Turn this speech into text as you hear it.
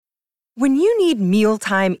When you need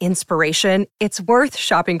mealtime inspiration, it's worth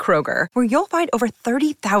shopping Kroger, where you'll find over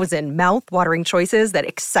 30,000 mouth-watering choices that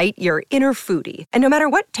excite your inner foodie. And no matter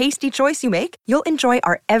what tasty choice you make, you'll enjoy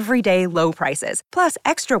our everyday low prices, plus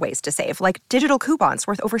extra ways to save, like digital coupons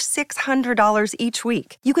worth over $600 each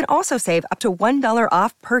week. You can also save up to $1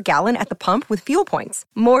 off per gallon at the pump with fuel points.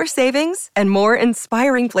 More savings and more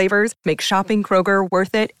inspiring flavors make shopping Kroger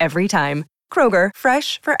worth it every time. Kroger,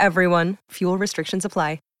 fresh for everyone. Fuel restrictions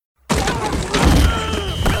apply.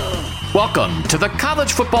 Welcome to the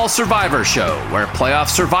College Football Survivor Show, where playoff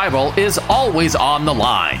survival is always on the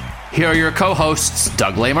line. Here are your co-hosts,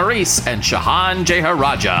 Doug Lesmerises and Shahan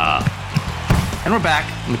Jeharaja. And we're back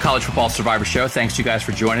on the College Football Survivor Show. Thanks to you guys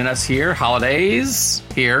for joining us here. Holidays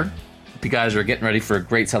here. Hope you guys are getting ready for a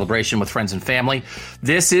great celebration with friends and family.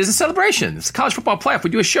 This is a celebration. It's a college football playoff. We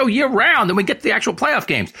do a show year-round, and we get to the actual playoff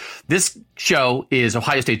games. This show is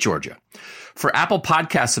Ohio State, Georgia. For Apple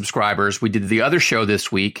Podcast subscribers, we did the other show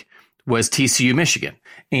this week, was TCU, Michigan.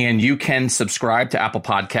 And you can subscribe to Apple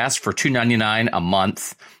Podcasts for $2.99 a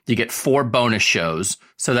month. You get 4 bonus shows.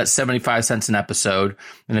 So that's 75 cents an episode.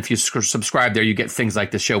 And if you subscribe there, you get things like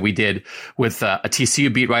the show we did with a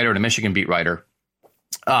TCU beat writer and a Michigan beat writer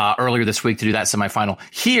earlier this week to do that semifinal.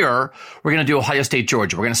 Here, we're going to do Ohio State,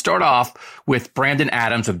 Georgia. We're going to start off with Brandon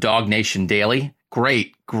Adams of Dog Nation Daily.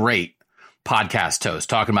 Great podcast host,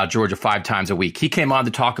 talking about Georgia 5 times a week. He came on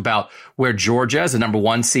to talk about where Georgia is the number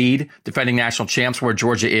 1 seed, defending national champs, where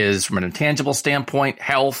Georgia is from an intangible standpoint,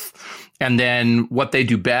 health, and then what they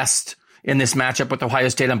do best in this matchup with Ohio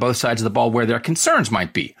State on both sides of the ball, where their concerns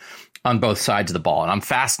might be on both sides of the ball. And I'm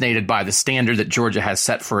fascinated by the standard that Georgia has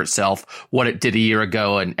set for itself, what it did a year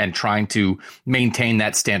ago, and trying to maintain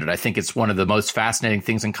that standard. I think it's one of the most fascinating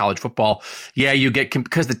things in college football. Yeah, you get,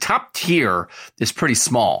 because the top tier is pretty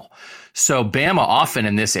small. So Bama often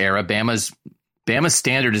in this era, Bama's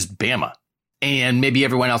standard is Bama. And maybe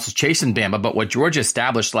everyone else is chasing Bama. But what Georgia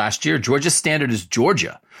established last year, Georgia's standard is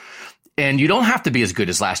Georgia. And you don't have to be as good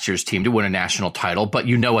as last year's team to win a national title, but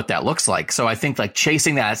you know what that looks like. So I think like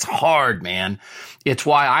chasing that, it's hard, man. It's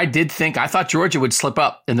why I thought Georgia would slip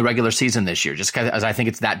up in the regular season this year, just because I think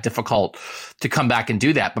it's that difficult to come back and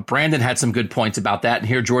do that. But Brandon had some good points about that. And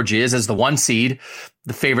here Georgia is as the 1 seed,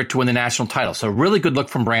 the favorite to win the national title. So really good look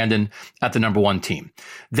from Brandon at the number 1 team.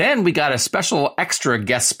 Then we got a special extra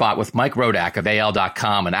guest spot with Mike Rodak of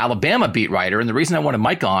AL.com, an Alabama beat writer. And the reason I wanted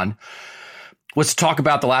Mike on was to talk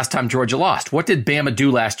about the last time Georgia lost. What did Bama do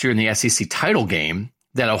last year in the SEC title game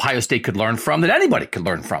that Ohio State could learn from, that anybody could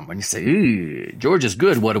learn from? When you say, Georgia's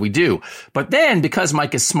good, what do we do? But then, because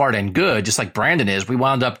Mike is smart and good, just like Brandon is, we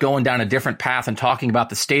wound up going down a different path and talking about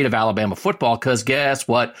the state of Alabama football, because guess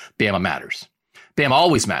what? Bama matters. Bama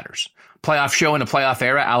always matters. Playoff show in the playoff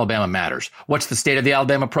era, Alabama matters. What's the state of the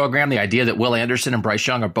Alabama program? The idea that Will Anderson and Bryce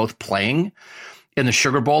Young are both playing in the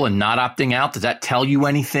Sugar Bowl and not opting out, does that tell you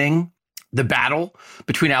anything? The battle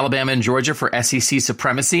between Alabama and Georgia for SEC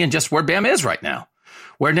supremacy, and just where Bama is right now,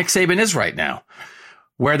 where Nick Saban is right now,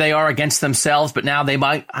 where they are against themselves. But now they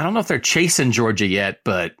might, I don't know if they're chasing Georgia yet,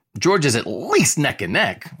 but Georgia's at least neck and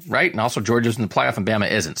neck, right? And also Georgia's in the playoff and Bama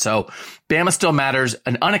isn't. So Bama still matters.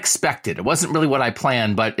 And unexpected. It wasn't really what I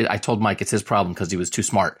planned, but I told Mike it's his problem because he was too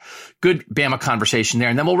smart. Good Bama conversation there.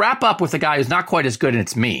 And then we'll wrap up with a guy who's not quite as good, and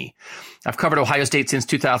it's me. I've covered Ohio State since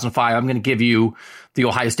 2005. I'm going to give you the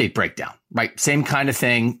Ohio State breakdown, right? Same kind of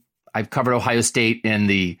thing. I've covered Ohio State in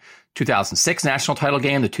the 2006 national title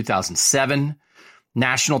game, the 2007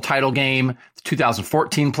 national title game, the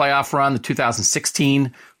 2014 playoff run, the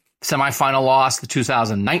 2016 semifinal loss, the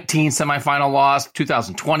 2019 semifinal loss,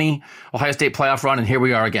 2020 Ohio State playoff run, and here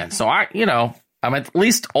we are again. So I'm at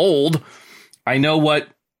least old. I know what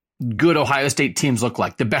good Ohio State teams look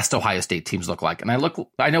like, the best Ohio State teams look like. And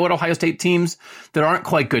I know what Ohio State teams that aren't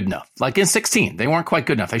quite good enough. Like in 16, they weren't quite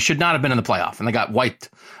good enough. They should not have been in the playoff, and they got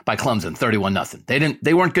wiped by Clemson 31-0.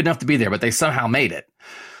 They weren't good enough to be there, but they somehow made it.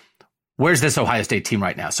 Where's this Ohio State team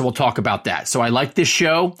right now? So we'll talk about that. So I like this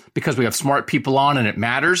show because we have smart people on and it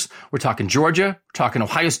matters. We're talking Georgia, we're talking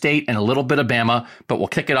Ohio State, and a little bit of Bama, but we'll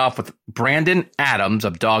kick it off with Brandon Adams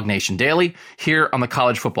of Dog Nation Daily here on the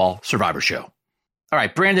College Football Survivor Show. All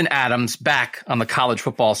right, Brandon Adams back on the College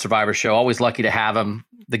Football Survivor Show. Always lucky to have him.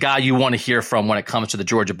 The guy you want to hear from when it comes to the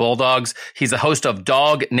Georgia Bulldogs. He's the host of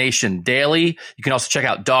Dog Nation Daily. You can also check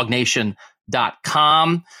out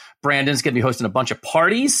dognation.com. Brandon's going to be hosting a bunch of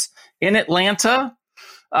parties in Atlanta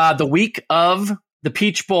the week of the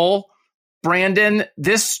Peach Bowl. Brandon,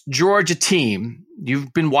 this Georgia team,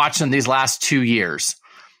 you've been watching these last 2 years.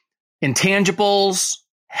 Intangibles,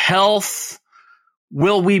 health,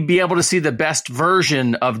 will we be able to see the best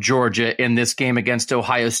version of Georgia in this game against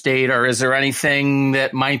Ohio State, or is there anything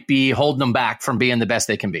that might be holding them back from being the best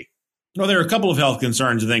they can be? Well, there are a couple of health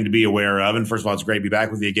concerns, I think, to be aware of. And first of all, it's great to be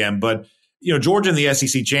back with you again. But, Georgia in the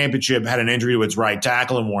SEC championship had an injury to its right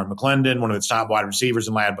tackle in Warren McClendon, one of its top wide receivers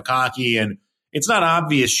in Ladd McConkey. And it's not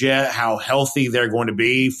obvious yet how healthy they're going to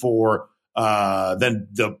be for then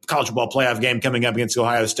the college football playoff game coming up against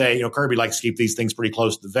Ohio State. Kirby likes to keep these things pretty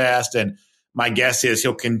close to the vest. And my guess is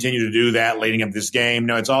he'll continue to do that leading up to this game.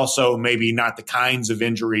 It's also maybe not the kinds of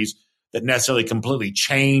injuries that necessarily completely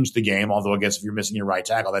change the game, although I guess if you're missing your right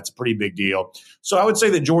tackle, that's a pretty big deal. So I would say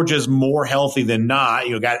that Georgia's more healthy than not.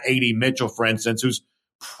 Got A.D. Mitchell, for instance, who's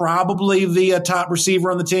probably the top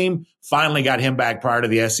receiver on the team. Finally got him back prior to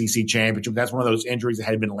the SEC championship. That's one of those injuries that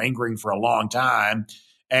had been lingering for a long time.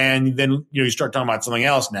 And then, you start talking about something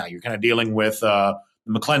else now. You're kind of dealing with the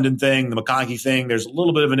McClendon thing, the McConkey thing. There's a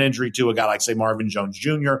little bit of an injury to a guy like, say, Marvin Jones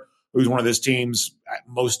Jr., who's one of this team's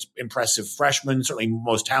most impressive freshmen, certainly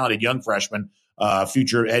most talented young freshman,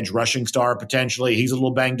 future edge rushing star potentially. He's a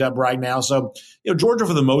little banged up right now. So, Georgia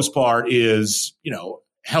for the most part is,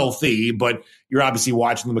 healthy, but you're obviously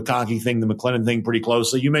watching the McConkey thing, the McClendon thing pretty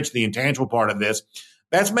closely. You mentioned the intangible part of this.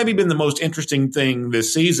 That's maybe been the most interesting thing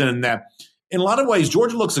this season, that in a lot of ways,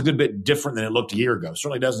 Georgia looks a good bit different than it looked a year ago.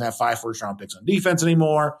 Certainly doesn't have 5 first-round picks on defense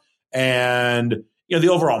anymore. And the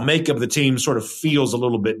overall makeup of the team sort of feels a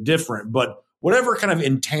little bit different. But whatever kind of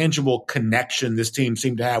intangible connection this team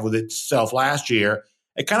seemed to have with itself last year,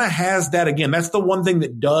 it kind of has that again. That's the one thing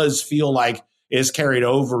that does feel like is carried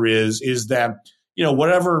over is that,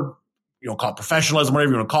 whatever, call it professionalism,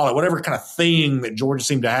 whatever you want to call it, whatever kind of thing that Georgia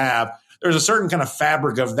seemed to have, there's a certain kind of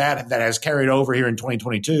fabric of that has carried over here in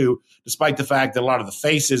 2022, despite the fact that a lot of the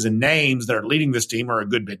faces and names that are leading this team are a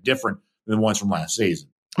good bit different than the ones from last season.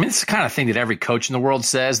 I mean, it's the kind of thing that every coach in the world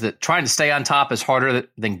says, that trying to stay on top is harder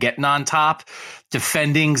than getting on top.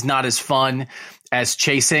 Defending's not as fun as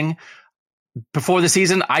chasing. Before the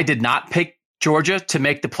season, I did not pick Georgia to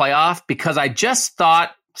make the playoff because I just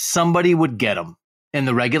thought somebody would get them in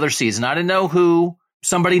the regular season. I didn't know who.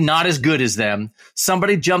 Somebody not as good as them.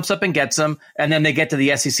 Somebody jumps up and gets them, and then they get to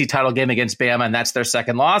the SEC title game against Bama, and that's their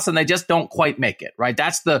second loss, and they just don't quite make it, right?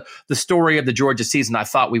 That's the story of the Georgia season I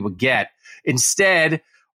thought we would get. Instead,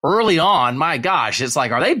 early on, my gosh, it's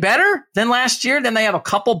like, are they better than last year? Then they have a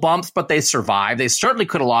couple bumps, but they survive. They certainly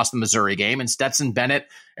could have lost the Missouri game, and Stetson Bennett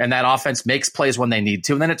and that offense makes plays when they need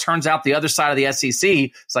to. And then it turns out the other side of the SEC,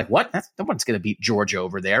 it's like, what? No one's going to beat Georgia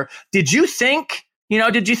over there. Did you think,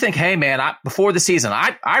 hey, man, before the season,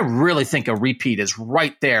 I really think a repeat is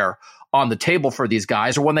right there on the table for these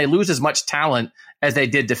guys, or when they lose as much talent as they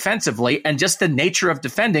did defensively and just the nature of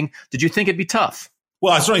defending, did you think it'd be tough?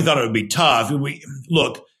 Well, I certainly thought it would be tough.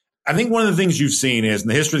 Look, I think one of the things you've seen is in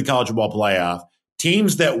the history of the college football playoff,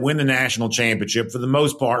 teams that win the national championship, for the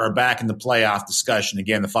most part, are back in the playoff discussion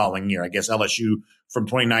again the following year. I guess LSU from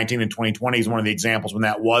 2019 and 2020 is one of the examples when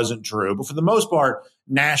that wasn't true. But for the most part,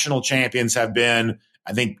 national champions have been,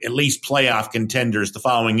 I think, at least playoff contenders the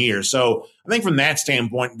following year. So I think from that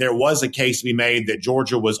standpoint, there was a case to be made that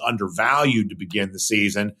Georgia was undervalued to begin the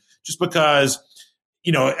season just because –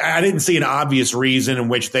 I didn't see an obvious reason in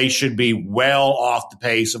which they should be well off the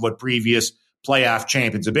pace of what previous playoff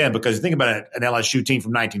champions have been. Because think about an LSU team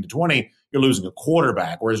from 19 to 20, you're losing a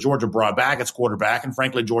quarterback, whereas Georgia brought back its quarterback. And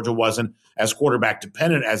frankly, Georgia wasn't as quarterback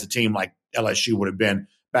dependent as a team like LSU would have been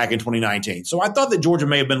back in 2019. So I thought that Georgia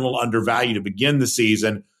may have been a little undervalued to begin the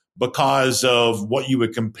season because of what you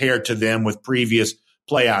would compare to them with previous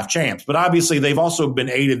playoff champs. But obviously, they've also been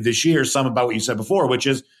aided this year, some about what you said before, which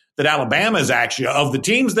is that Alabama is actually, of the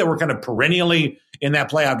teams that were kind of perennially in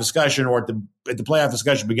that playoff discussion or at the playoff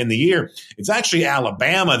discussion begin the year, it's actually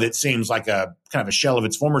Alabama that seems like a kind of a shell of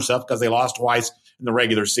its former self because they lost twice in the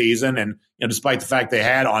regular season. And despite the fact they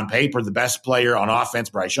had on paper the best player on offense,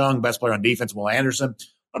 Bryce Young, best player on defense, Will Anderson,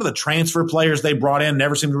 a lot of the transfer players they brought in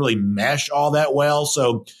never seemed to really mesh all that well.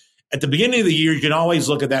 So at the beginning of the year, you can always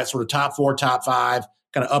look at that sort of top 4, top 5,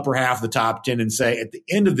 kind of upper half of the top 10 and say at the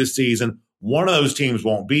end of this season, one of those teams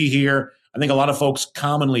won't be here. I think a lot of folks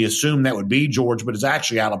commonly assume that would be Georgia, but it's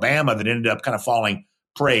actually Alabama that ended up kind of falling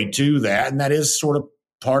prey to that. And that is sort of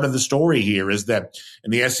part of the story here is that in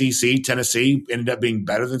the SEC, Tennessee ended up being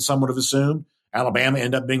better than some would have assumed. Alabama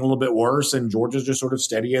ended up being a little bit worse, and Georgia's just sort of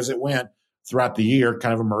steady as it went throughout the year,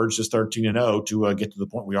 kind of emerged as 13-0 to get to the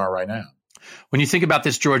point we are right now. When you think about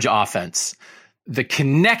this Georgia offense, the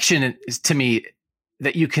connection is, to me,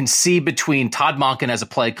 that you can see between Todd Monken as a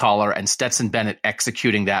play caller and Stetson Bennett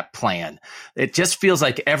executing that plan. It just feels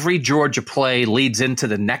like every Georgia play leads into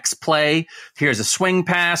the next play. Here's a swing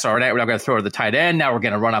pass. All right, we're not going to throw to the tight end. Now we're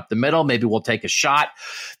going to run up the middle. Maybe we'll take a shot.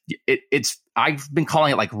 I've been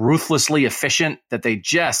calling it like ruthlessly efficient, that they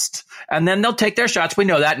just, and then they'll take their shots. We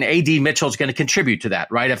know that, and A.D. Mitchell's going to contribute to that,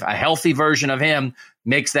 right? If a healthy version of him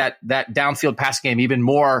makes that downfield passing game even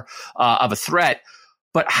more of a threat.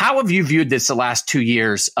 But how have you viewed this the last 2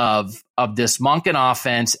 years of this Monken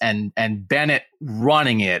offense and Bennett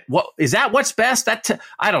running it? What's best?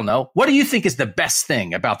 I don't know. What do you think is the best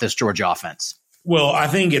thing about this Georgia offense? Well, I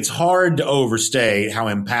think it's hard to overstate how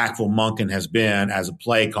impactful Monken has been as a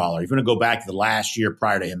play caller. If you're going to go back to the last year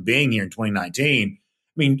prior to him being here in 2019, I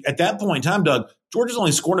mean, at that point in time, Doug, Georgia's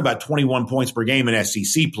only scored about 21 points per game in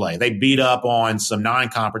SEC play. They beat up on some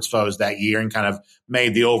non-conference foes that year and kind of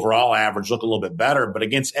made the overall average look a little bit better. But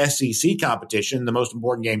against SEC competition, the most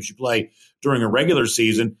important games you play during a regular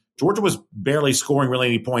season, Georgia was barely scoring really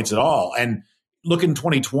any points at all. And look in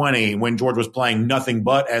 2020 when Georgia was playing nothing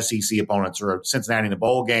but SEC opponents or Cincinnati in the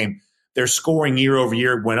bowl game, their scoring year over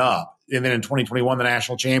year went up. And then in 2021, the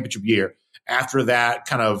national championship year, after that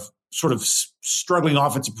kind of sort of struggling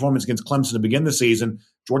offensive performance against Clemson to begin the season,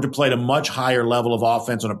 Georgia played a much higher level of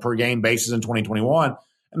offense on a per game basis in 2021.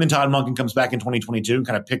 And then Todd Monken comes back in 2022 and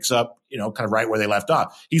kind of picks up, kind of right where they left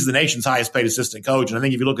off. He's the nation's highest paid assistant coach. And I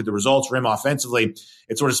think if you look at the results for him offensively,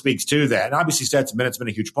 it sort of speaks to that. And obviously Stetson Bennett's been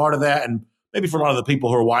a huge part of that. And maybe for a lot of the people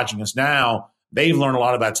who are watching us now, they've learned a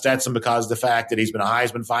lot about Stetson because of the fact that he's been a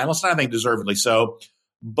Heisman finalist, and I think deservedly so.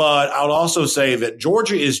 But I would also say that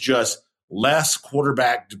Georgia is just less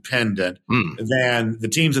quarterback dependent than the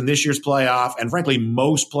teams in this year's playoff and, frankly,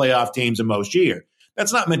 most playoff teams in most year.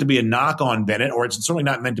 That's not meant to be a knock on Bennett, or it's certainly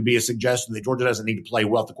not meant to be a suggestion that Georgia doesn't need to play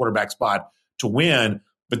well at the quarterback spot to win.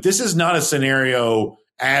 But this is not a scenario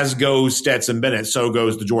as goes Stetson Bennett, so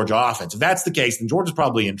goes the Georgia offense. If that's the case, then Georgia's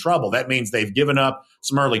probably in trouble. That means they've given up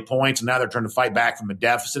some early points, and now they're trying to fight back from a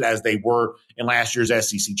deficit as they were in last year's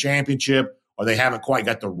SEC championship, or they haven't quite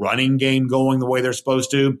got the running game going the way they're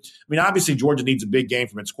supposed to. I mean, obviously, Georgia needs a big game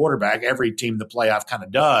from its quarterback. Every team in the playoff kind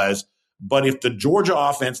of does. But if the Georgia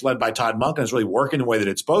offense led by Todd Monken is really working the way that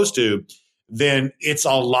it's supposed to, then it's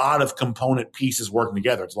a lot of component pieces working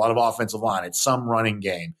together. It's a lot of offensive line. It's some running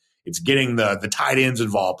game. It's getting the tight ends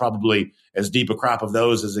involved, probably as deep a crop of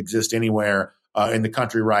those as exist anywhere in the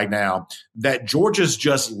country right now. That Georgia's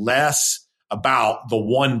just less about the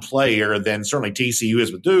one player than certainly TCU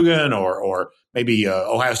is with Dugan or maybe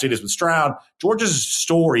Ohio State is with Stroud. Georgia's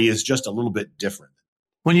story is just a little bit different.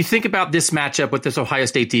 When you think about this matchup with this Ohio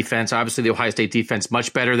State defense, obviously the Ohio State defense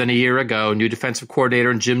much better than a year ago. New defensive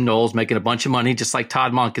coordinator and Jim Knowles making a bunch of money just like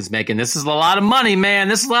Todd Monken's making. This is a lot of money, man.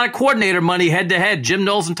 This is a lot of coordinator money head to head. Jim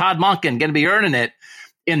Knowles and Todd Monken going to be earning it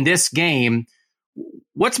in this game.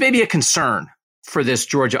 What's maybe a concern for this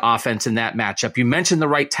Georgia offense in that matchup? You mentioned the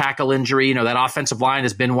right tackle injury. That offensive line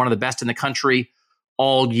has been one of the best in the country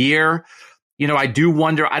all year. I do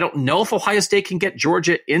wonder, I don't know if Ohio State can get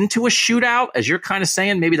Georgia into a shootout, as you're kind of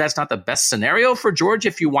saying. Maybe that's not the best scenario for Georgia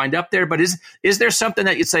if you wind up there. But is there something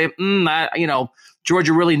that you'd say,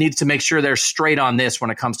 Georgia really needs to make sure they're straight on this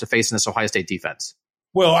when it comes to facing this Ohio State defense?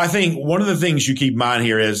 Well, I think one of the things you keep in mind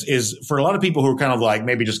here is for a lot of people who are kind of like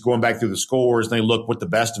maybe just going back through the scores and they look what the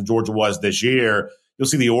best of Georgia was this year, you'll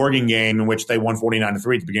see the Oregon game in which they won 49-3 at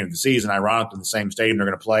the beginning of the season, ironically in the same stadium they're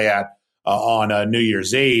going to play at on New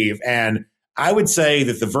Year's Eve. And I would say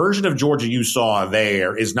that the version of Georgia you saw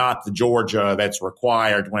there is not the Georgia that's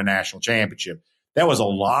required to win a national championship. That was a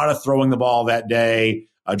lot of throwing the ball that day.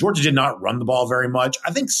 Georgia did not run the ball very much.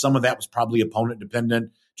 I think some of that was probably opponent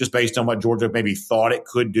dependent, just based on what Georgia maybe thought it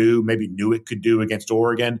could do, maybe knew it could do against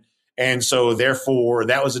Oregon. And so, therefore,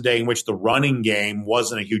 that was a day in which the running game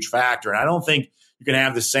wasn't a huge factor. And I don't think you can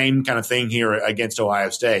have the same kind of thing here against Ohio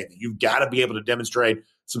State. You've got to be able to demonstrate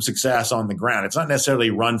some success on the ground. It's not necessarily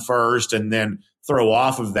run first and then throw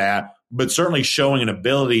off of that, but certainly showing an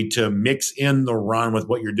ability to mix in the run with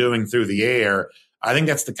what you're doing through the air. I think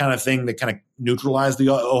that's the kind of thing that kind of neutralized the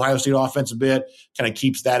Ohio State offense a bit, kind of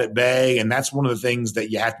keeps that at bay. And that's one of the things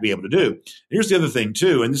that you have to be able to do. And here's the other thing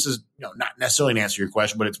too, and this is not necessarily an answer to your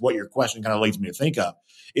question, but it's what your question kind of leads me to think of,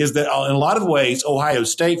 is that in a lot of ways, Ohio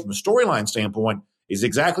State, from a storyline standpoint, is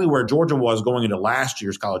exactly where Georgia was going into last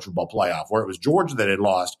year's college football playoff, where it was Georgia that had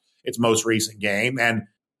lost its most recent game. And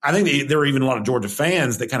I think there were even a lot of Georgia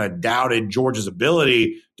fans that kind of doubted Georgia's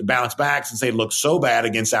ability to bounce back since they looked so bad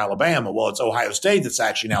against Alabama. Well, it's Ohio State that's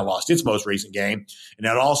actually now lost its most recent game. And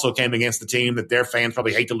that also came against the team that their fans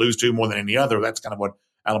probably hate to lose to more than any other. That's kind of what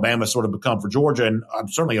Alabama sort of become for Georgia. And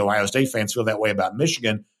certainly Ohio State fans feel that way about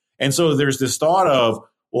Michigan. And so there's this thought of,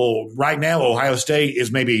 well, right now, Ohio State is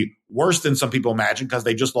maybe worse than some people imagine because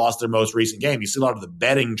they just lost their most recent game. You see a lot of the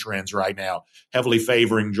betting trends right now heavily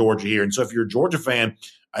favoring Georgia here. And so if you're a Georgia fan,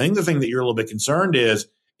 I think the thing that you're a little bit concerned is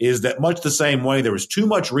that much the same way there was too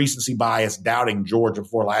much recency bias doubting Georgia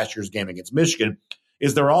before last year's game against Michigan,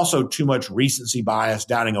 is there also too much recency bias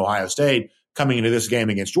doubting Ohio State coming into this game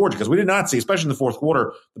against Georgia? Because we did not see, especially in the fourth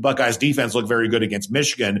quarter, the Buckeyes defense looked very good against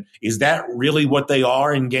Michigan. Is that really what they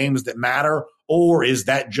are in games that matter? Or is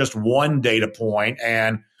that just one data point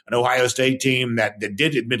and an Ohio State team that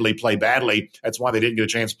did admittedly play badly? That's why they didn't get a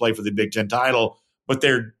chance to play for the Big Ten title, but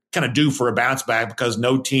they're kind of due for a bounce back because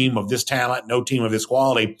no team of this talent, no team of this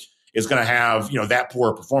quality is going to have, that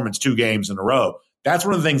poor performance 2 games in a row. That's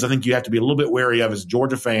one of the things I think you have to be a little bit wary of as a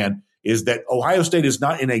Georgia fan, is that Ohio State is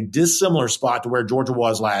not in a dissimilar spot to where Georgia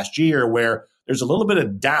was last year, where there's a little bit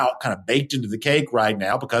of doubt kind of baked into the cake right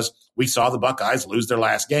now because we saw the Buckeyes lose their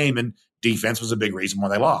last game and defense was a big reason why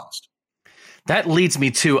they lost. That leads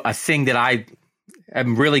me to a thing that I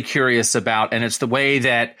am really curious about, and it's the way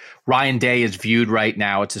that Ryan Day is viewed right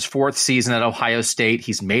now. It's his 4th season at Ohio State.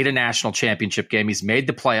 He's made a national championship game. He's made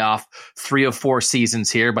the playoff 3 of 4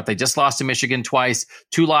 seasons here, but they just lost to Michigan twice,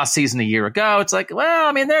 2-loss season a year ago. It's like, well,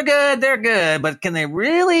 I mean, they're good, but can they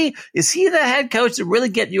really, is he the head coach to really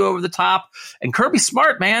get you over the top? And Kirby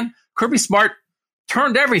Smart, man, Kirby Smart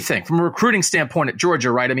turned everything from a recruiting standpoint at Georgia,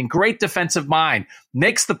 right? I mean, great defensive mind,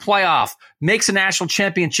 makes the playoff, makes a national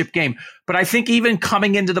championship game. But I think even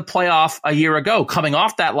coming into the playoff a year ago, coming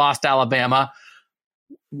off that loss to Alabama,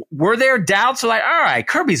 were there doubts? Like, all right,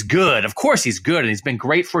 Kirby's good. Of course he's good, and he's been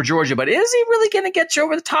great for Georgia. But is he really going to get you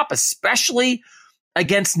over the top, especially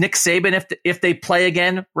against Nick Saban if they play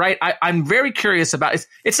again, right? I'm very curious about it.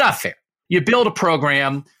 It's not fair. You build a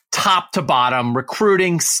program top to bottom,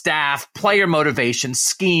 recruiting, staff, player motivation,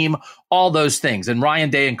 scheme, all those things. And Ryan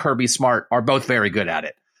Day and Kirby Smart are both very good at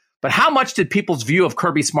it. But how much did people's view of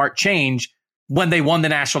Kirby Smart change when they won the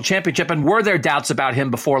national championship? And were there doubts about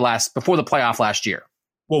him before the playoff last year?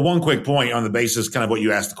 Well, one quick point on the basis kind of what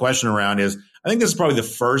you asked the question around is, I think this is probably the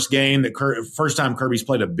first time Kirby's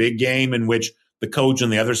played a big game in which the coach on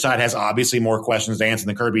the other side has obviously more questions to answer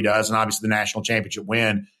than Kirby does. And obviously the national championship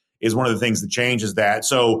win is one of the things that changes that.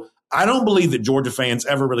 So I don't believe that Georgia fans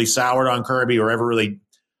ever really soured on Kirby or ever really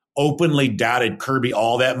openly doubted Kirby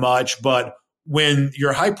all that much. But when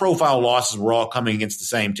your high-profile losses were all coming against the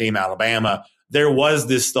same team, Alabama, there was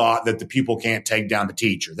this thought that the pupil can't take down the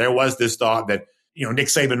teacher. There was this thought that, Nick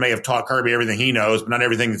Saban may have taught Kirby everything he knows, but not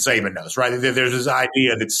everything that Saban knows, right? There's this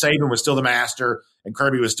idea that Saban was still the master and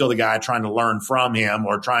Kirby was still the guy trying to learn from him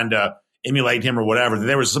or trying to emulate him or whatever.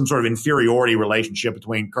 There was some sort of inferiority relationship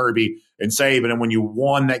between Kirby and Saban. And when you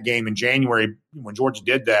won that game in January, when Georgia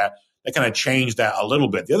did that, that kind of changed that a little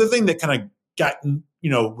bit. The other thing that kind of got,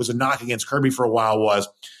 was a knock against Kirby for a while was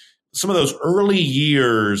some of those early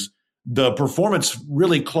years, the performance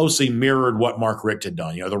really closely mirrored what Mark Richt had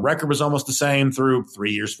done. The record was almost the same through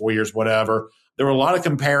 3 years, 4 years, whatever. There were a lot of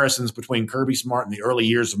comparisons between Kirby Smart and the early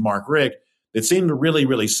years of Mark Richt that seemed really,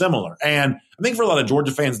 really similar. And I think for a lot of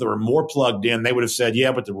Georgia fans that were more plugged in, they would have said,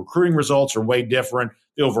 yeah, but the recruiting results are way different.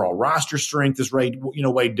 The overall roster strength is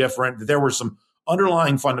way different. There were some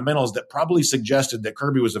underlying fundamentals that probably suggested that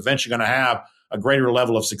Kirby was eventually going to have a greater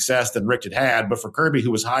level of success than Richt had. But for Kirby,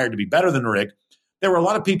 who was hired to be better than Richt, there were a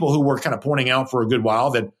lot of people who were kind of pointing out for a good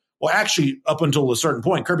while that, well, actually, up until a certain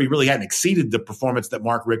point, Kirby really hadn't exceeded the performance that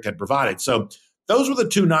Mark Richt had provided. So those were the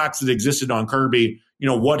two knocks that existed on Kirby,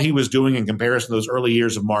 what he was doing in comparison to those early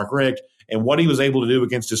years of Mark Richt and what he was able to do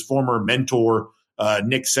against his former mentor,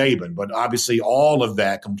 Nick Saban. But obviously all of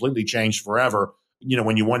that completely changed forever,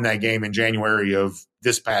 when you won that game in January of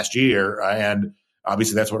this past year. And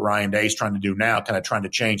obviously that's what Ryan Day is trying to do now, kind of trying to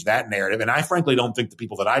change that narrative. And I frankly don't think the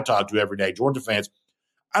people that I talk to every day, Georgia fans,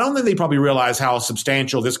 I don't think they probably realize how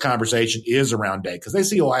substantial this conversation is around Day because they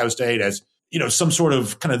see Ohio State as, some sort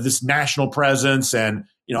of kind of this national presence and,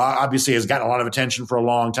 obviously has gotten a lot of attention for a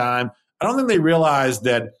long time. I don't think they realize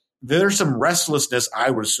that there's some restlessness, I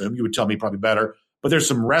would assume, you would tell me probably better, but there's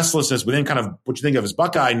some restlessness within kind of what you think of as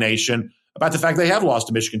Buckeye Nation about the fact they have lost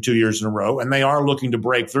to Michigan 2 years in a row, and they are looking to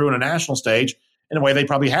break through in a national stage in a way they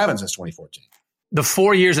probably haven't since 2014. The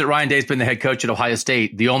 4 years that Ryan Day's been the head coach at Ohio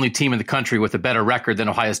State, the only team in the country with a better record than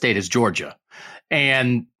Ohio State is Georgia.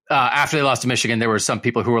 And after they lost to Michigan, there were some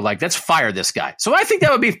people who were like, let's fire this guy. So I think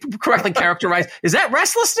that would be correctly characterized. Is that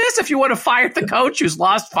restlessness if you want to fire the coach who's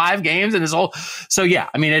lost 5 games in his whole? So, yeah,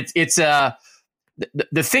 I mean, it's the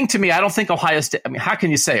thing to me, I don't think Ohio State, I mean, how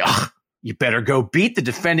can you say, you better go beat the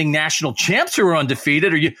defending national champs who are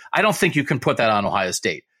undefeated? I don't think you can put that on Ohio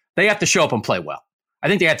State. They have to show up and play well. I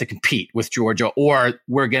think they have to compete with Georgia, or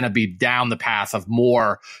we're going to be down the path of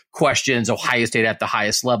more questions, Ohio State at the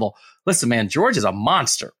highest level. Listen, man, Georgia's a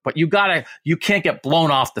monster, but you can't get blown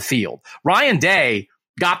off the field. Ryan Day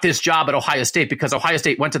got this job at Ohio State because Ohio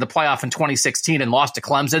State went to the playoff in 2016 and lost to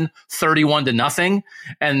Clemson 31-0.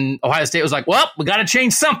 And Ohio State was like, well, we got to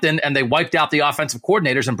change something. And they wiped out the offensive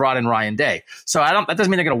coordinators and brought in Ryan Day. So that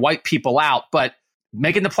doesn't mean they're going to wipe people out, but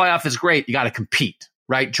making the playoff is great. You got to compete,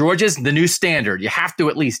 right? Georgia's the new standard. You have to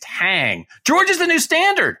at least hang. Georgia's the new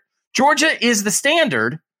standard. Georgia is the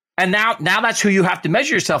standard. And now that's who you have to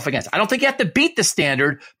measure yourself against. I don't think you have to beat the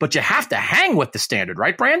standard, but you have to hang with the standard,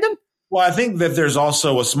 right, Brandon? Well, I think that there's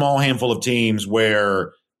also a small handful of teams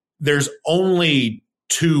where there's only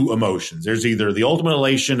two emotions. There's either the ultimate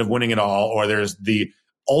elation of winning it all, or there's the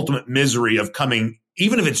ultimate misery of coming,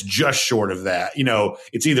 even if it's just short of that.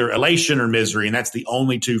 It's either elation or misery, and that's the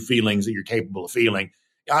only two feelings that you're capable of feeling.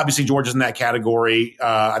 Obviously, Georgia's in that category.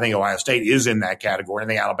 I think Ohio State is in that category. I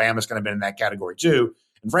think Alabama's going to be in that category too.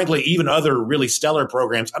 And frankly, even other really stellar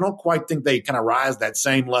programs, I don't quite think they kind of rise that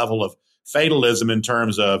same level of fatalism in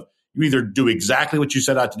terms of you either do exactly what you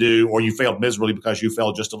set out to do or you failed miserably because you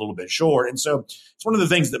fell just a little bit short. And so it's one of the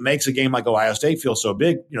things that makes a game like Ohio State feel so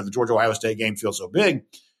big, the Georgia-Ohio State game feels so big,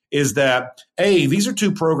 is that, A, these are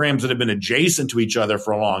two programs that have been adjacent to each other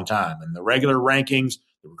for a long time. And the regular rankings,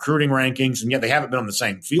 the recruiting rankings, and yet they haven't been on the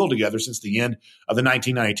same field together since the end of the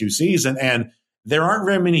 1992 season. And there aren't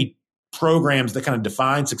very many programs that kind of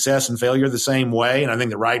define success and failure the same way. And I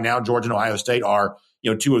think that right now, Georgia and Ohio State are,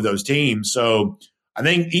 two of those teams. So I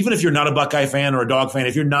think even if you're not a Buckeye fan or a Dog fan,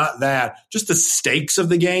 if you're not that, just the stakes of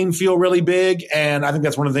the game feel really big. And I think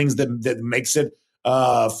that's one of the things that makes it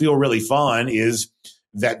feel really fun is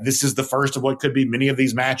that this is the first of what could be many of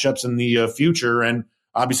these matchups in the future. And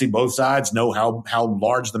obviously both sides know how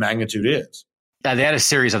large the magnitude is. Yeah, they had a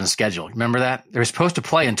series on the schedule. Remember that? They were supposed to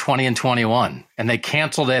play in 20 and 21, and they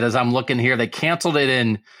canceled it. As I'm looking here, they canceled it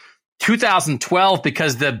in 2012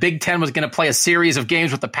 because the Big Ten was going to play a series of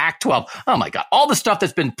games with the Pac-12. Oh my God. All the stuff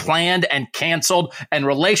that's been planned and canceled and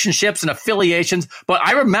relationships and affiliations. But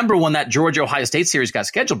I remember when that Georgia-Ohio State series got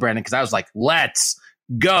scheduled, Brandon, because I was like, let's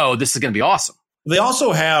go. This is going to be awesome. They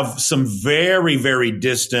also have some very, very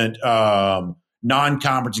distant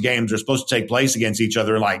non-conference games that are supposed to take place against each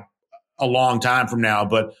other like a long time from now.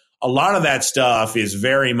 But a lot of that stuff is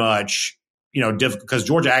very much, difficult because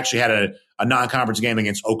Georgia actually had a non-conference game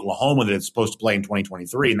against Oklahoma that it's supposed to play in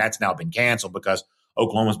 2023, and that's now been canceled because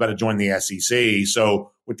Oklahoma's about to join the SEC.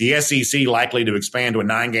 So with the SEC likely to expand to a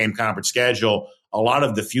 9-game conference schedule, a lot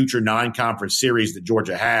of the future non-conference series that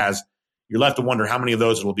Georgia has, you're left to wonder how many of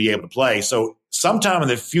those it will be able to play. So sometime in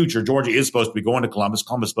the future, Georgia is supposed to be going to Columbus.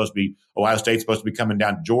 Ohio State's supposed to be coming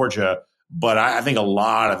down to Georgia. But I think a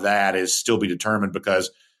lot of that is still be determined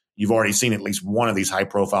because you've already seen at least one of these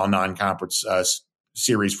high-profile non-conference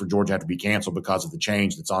series for Georgia have to be canceled because of the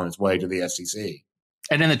change that's on its way to the SEC.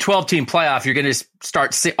 And in the 12-team playoff, you're going to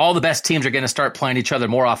start all the best teams are going to start playing each other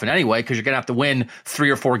more often anyway because you're going to have to win 3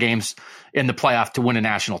 or 4 games in the playoff to win a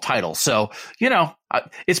national title. So,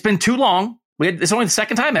 it's been too long. It's only the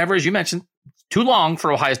second time ever, as you mentioned. Too long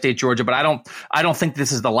for Ohio State, Georgia, but I don't think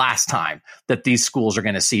this is the last time that these schools are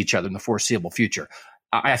going to see each other in the foreseeable future.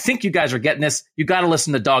 I think you guys are getting this. You got to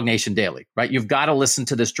listen to Dog Nation Daily, right? You've got to listen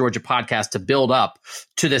to this Georgia podcast to build up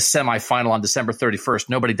to this semifinal on December 31st.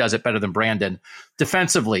 Nobody does it better than Brandon.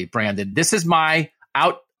 Defensively, Brandon, this is my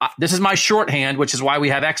shorthand, which is why we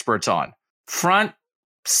have experts on. Front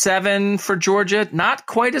 7 for Georgia, not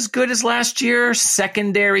quite as good as last year.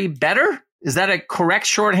 Secondary better. Is that a correct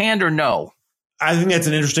shorthand or no? I think that's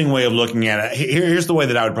an interesting way of looking at it. Here's the way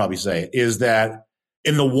that I would probably say it, is that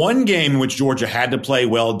in the one game in which Georgia had to play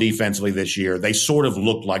well defensively this year, they sort of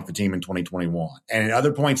looked like the team in 2021. And at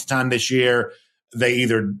other points in time this year, they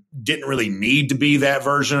either didn't really need to be that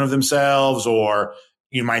version of themselves, or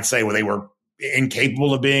you might say, well, they were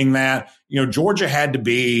incapable of being that. Georgia had to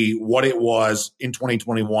be what it was in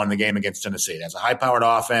 2021, the game against Tennessee. It has a high-powered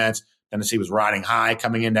offense. Tennessee was riding high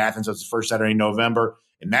coming into Athens. That was the first Saturday in November.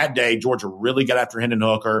 And that day, Georgia really got after Hendon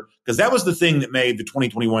Hooker because that was the thing that made the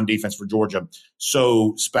 2021 defense for Georgia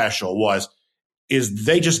so special is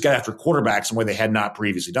they just got after quarterbacks in a way they had not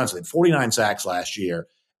previously done. So they had 49 sacks last year.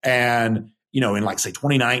 And, in say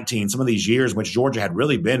 2019, some of these years in which Georgia had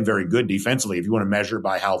really been very good defensively, if you want to measure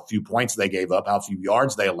by how few points they gave up, how few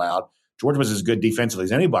yards they allowed, Georgia was as good defensively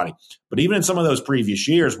as anybody. But even in some of those previous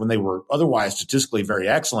years when they were otherwise statistically very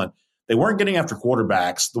excellent, they weren't getting after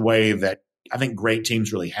quarterbacks the way that I think great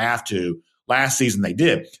teams really have to. Last season they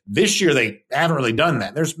did. This year they haven't really done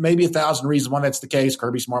that. There's maybe 1,000 reasons why that's the case.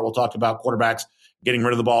 Kirby Smart will talk about quarterbacks getting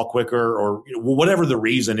rid of the ball quicker or whatever the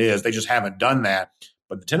reason is. They just haven't done that.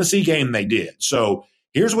 But the Tennessee game, they did. So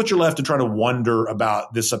here's what you're left to try to wonder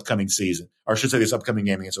about this upcoming season, or I should say this upcoming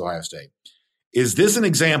game against Ohio State. Is this an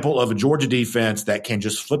example of a Georgia defense that can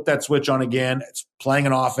just flip that switch on again? It's playing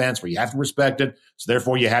an offense where you have to respect it. So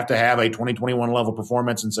therefore you have to have a 2021 level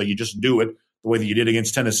performance. And so you just do it the way that you did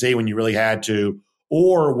against Tennessee when you really had to.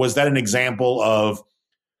 Or was that an example of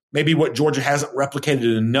maybe what Georgia hasn't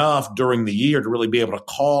replicated enough during the year to really be able to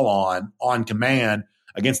call on command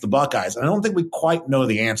against the Buckeyes? And I don't think we quite know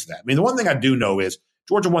the answer to that. I mean, the one thing I do know is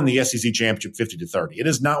Georgia won the SEC championship 50-30. It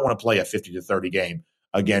does not want to play a 50-30 game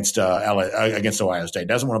against Ohio State. It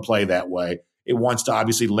doesn't want to play that way. It wants to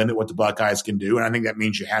obviously limit what the Buckeyes can do. And I think that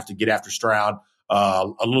means you have to get after Stroud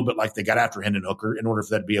a little bit like they got after Hendon Hooker in order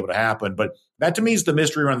for that to be able to happen. But that to me is the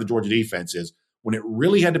mystery around the Georgia defense is when it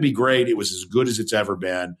really had to be great, it was as good as it's ever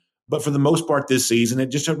been. But for the most part this season, it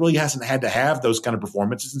just really hasn't had to have those kind of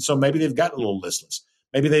performances. And so maybe they've gotten a little listless.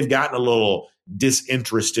 Maybe they've gotten a little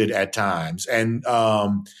disinterested at times. And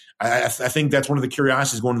I think that's one of the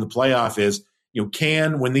curiosities going to the playoff is,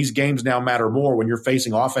 when these games now matter more, when you're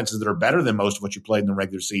facing offenses that are better than most of what you played in the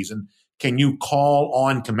regular season, can you call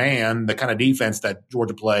on command the kind of defense that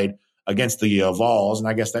Georgia played against the Vols? And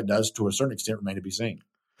I guess that does, to a certain extent, remain to be seen.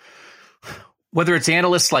 Whether it's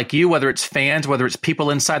analysts like you, whether it's fans, whether it's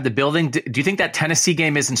people inside the building, do you think that Tennessee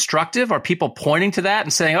game is instructive? Are people pointing to that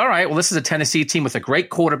and saying, all right, well, this is a Tennessee team with a great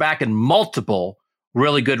quarterback and multiple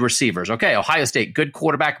really good receivers. Okay, Ohio State, good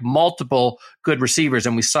quarterback, multiple good receivers,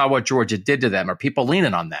 and we saw what Georgia did to them. Are people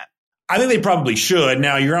leaning on that? I think they probably should.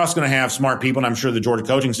 Now, you're also going to have smart people, and I'm sure the Georgia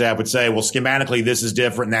coaching staff would say, well, schematically, this is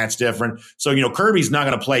different and that's different. So, Kirby's not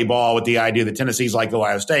going to play ball with the idea that Tennessee's like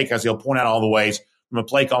Ohio State because he'll point out all the ways from a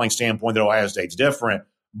play calling standpoint that Ohio State's different.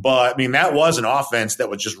 But, that was an offense that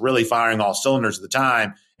was just really firing all cylinders at the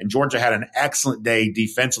time. And Georgia had an excellent day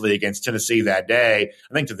defensively against Tennessee that day.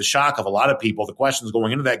 I think to the shock of a lot of people, the questions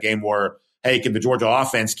going into that game were, hey, can the Georgia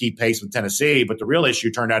offense keep pace with Tennessee? But the real issue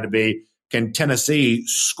turned out to be, can Tennessee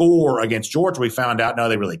score against Georgia? We found out, no,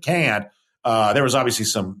 they really can't. There was obviously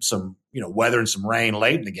some weather and some rain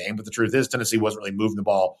late in the game. But the truth is Tennessee wasn't really moving the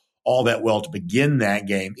ball all that well to begin that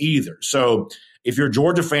game either. So if you're a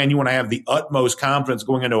Georgia fan, you want to have the utmost confidence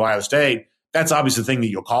going into Ohio State. That's obviously the thing that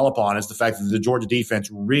you'll call upon is the fact that the Georgia defense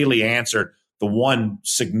really answered the one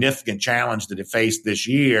significant challenge that it faced this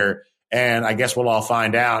year. And I guess we'll all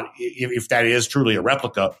find out if that is truly a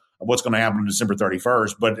replica of what's going to happen on December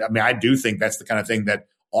 31st. But I do think that's the kind of thing that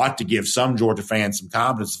ought to give some Georgia fans some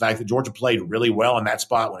confidence. The fact that Georgia played really well in that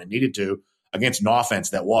spot when it needed to against an offense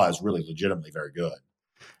that was really legitimately very good.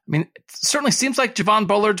 It certainly seems like Javon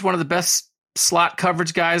Bullard's one of the best slot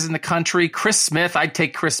coverage guys in the country. Chris Smith, I'd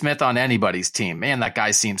take Chris Smith on anybody's team. Man, that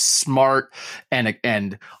guy seems smart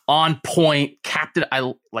and on point. Captain,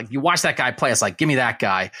 you watch that guy play, it's like, give me that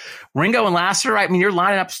guy. Ringo and Lasser, you're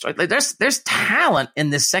lining up. There's talent in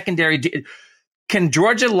this secondary. Can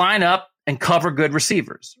Georgia line up and cover good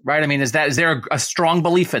receivers, right? Is there a strong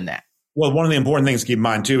belief in that? Well, one of the important things to keep in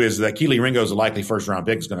mind, too, is that Keely Ringo is a likely first-round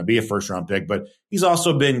pick. Is going to be a first-round pick, but he's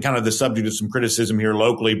also been kind of the subject of some criticism here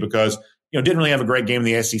locally because, didn't really have a great game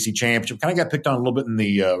in the SEC championship. Kind of got picked on a little bit in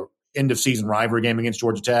the end-of-season rivalry game against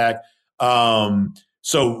Georgia Tech.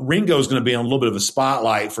 So Ringo is going to be on a little bit of a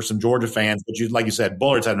spotlight for some Georgia fans. But like you said,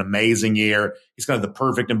 Bullard's had an amazing year. He's kind of the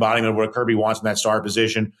perfect embodiment of what Kirby wants in that star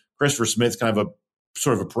position. Christopher Smith's kind of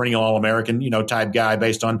a perennial All-American, type guy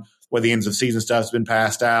based on where the ends of season stuff has been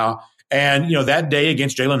passed out. And, that day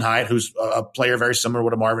against Jalen Hyatt, who's a player very similar to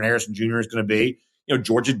what a Marvin Harrison Jr. is going to be,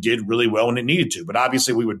 Georgia did really well when it needed to. But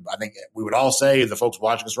obviously I think we would all say, the folks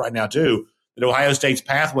watching us right now too, that Ohio State's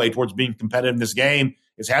pathway towards being competitive in this game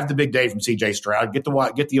is have the big day from C.J. Stroud, get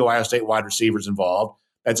the Ohio State wide receivers involved.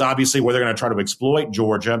 That's obviously where they're going to try to exploit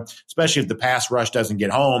Georgia, especially if the pass rush doesn't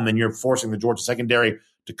get home, then you're forcing the Georgia secondary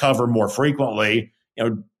to cover more frequently.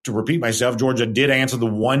 To repeat myself, Georgia did answer the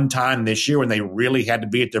one time this year when they really had to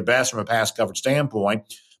be at their best from a pass coverage standpoint.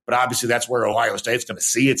 But obviously that's where Ohio State's going to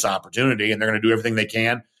see its opportunity, and they're going to do everything they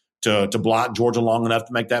can to block Georgia long enough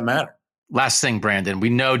to make that matter. Last thing, Brandon, we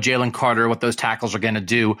know Jalen Carter, what those tackles are going to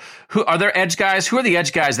do. Who are their edge guys? Who are the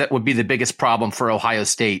edge guys that would be the biggest problem for Ohio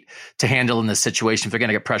State to handle in this situation if they're going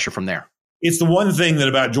to get pressure from there? It's the one thing that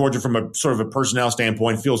about Georgia from a sort of a personnel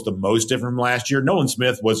standpoint feels the most different from last year. Nolan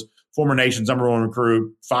Smith was former nation's number one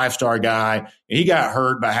recruit, 5-star guy, and he got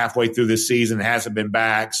hurt about halfway through this season and hasn't been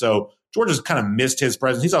back. So Georgia's kind of missed his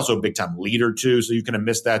presence. He's also a big-time leader, too, so you kind of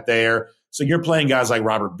missed that there. So you're playing guys like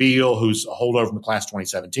Robert Beal, who's a holdover from the class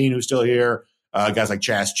 2017, who's still here, guys like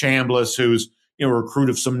Chaz Chambliss, who's a recruit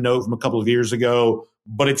of some note from a couple of years ago.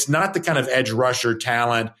 But it's not the kind of edge rusher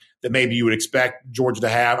talent that maybe you would expect Georgia to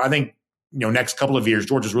have. I think next couple of years,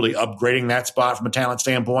 Georgia's really upgrading that spot from a talent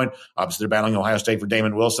standpoint. Obviously, they're battling Ohio State for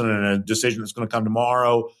Damon Wilson and a decision that's going to come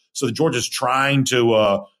tomorrow. So Georgia's trying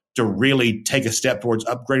to really take a step towards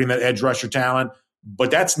upgrading that edge rusher talent.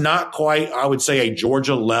 But that's not quite, I would say, a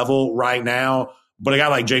Georgia level right now. But a guy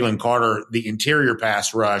like Jalen Carter, the interior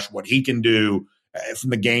pass rush, what he can do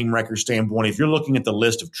from the game record standpoint, if you're looking at the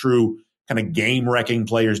list of true kind of game-wrecking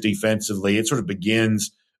players defensively, it sort of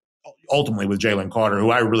begins ultimately with Jalen Carter,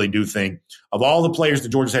 who I really do think of all the players that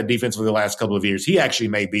Georgia's had defensively the last couple of years, he actually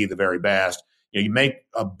may be the very best. You make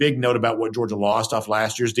a big note about what Georgia lost off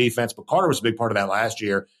last year's defense, but Carter was a big part of that last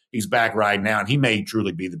year. He's back right now, and he may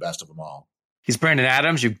truly be the best of them all. He's Brandon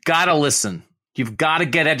Adams. You've got to listen. You've got to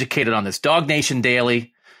get educated on this. Dog Nation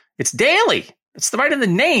Daily. It's daily. It's right in the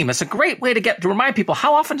name. It's a great way to remind people.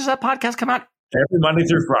 How often does that podcast come out? Every Monday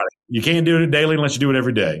through Friday. You can't do it daily unless you do it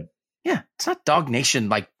every day. Yeah, it's not Dog Nation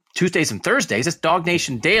like Tuesdays and Thursdays. It's Dog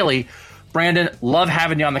Nation Daily. Brandon, love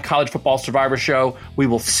having you on the College Football Survivor Show. We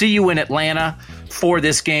will see you in Atlanta for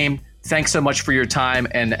this game. Thanks so much for your time,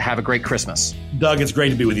 and have a great Christmas. Doug, it's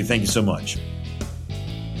great to be with you. Thank you so much.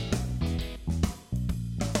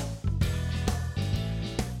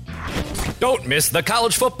 Don't miss the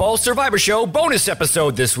College Football Survivor Show bonus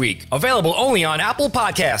episode this week. Available only on Apple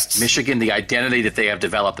Podcasts. Michigan, the identity that they have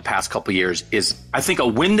developed the past couple of years is, I think, a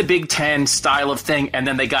win the Big Ten style of thing. And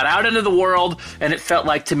then they got out into the world, and it felt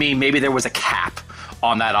like to me maybe there was a cap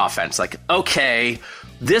on that offense. Like, okay,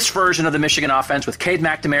 this version of the Michigan offense with Cade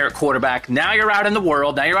McNamara at quarterback, now you're out in the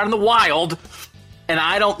world, now you're out in the wild. And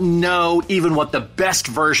I don't know even what the best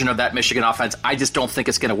version of that Michigan offense, I just don't think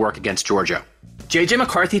it's going to work against Georgia. J.J.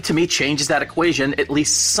 McCarthy, to me, changes that equation at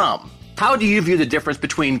least some. How do you view the difference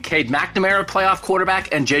between Cade McNamara, playoff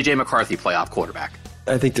quarterback, and J.J. McCarthy, playoff quarterback?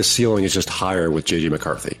 I think the ceiling is just higher with J.J.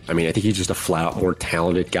 McCarthy. I mean, I think he's just a flat more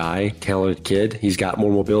talented guy, talented kid. He's got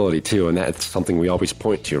more mobility, too, and that's something we always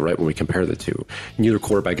point to, right, when we compare the two. Neither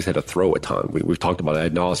quarterback has had to throw a ton. We've talked about it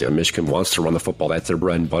ad nauseum. Michigan wants to run the football. That's their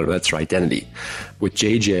bread and butter. That's their identity. With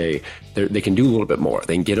J.J., they can do a little bit more.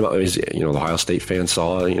 They can get him, the Ohio State fans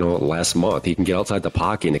saw, last month. He can get outside the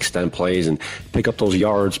pocket and extend plays and pick up those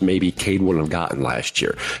yards maybe Cade wouldn't have gotten last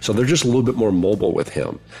year. So they're just a little bit more mobile with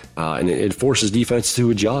him. And it forces defense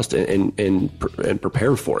to adjust and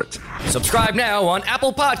prepare for it. Subscribe now on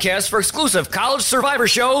Apple Podcasts for exclusive College Survivor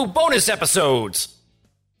Show bonus episodes.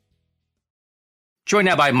 Joined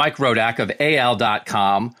now by Mike Rodak of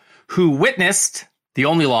AL.com, who witnessed the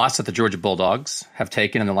only loss that the Georgia Bulldogs have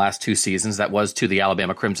taken in the last two seasons. That was to the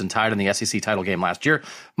Alabama Crimson Tide in the SEC title game last year.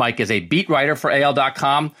 Mike is a beat writer for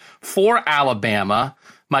AL.com for Alabama.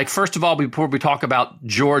 Mike, first of all, before we talk about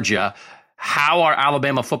Georgia, how are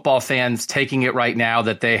Alabama football fans taking it right now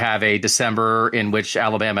that they have a December in which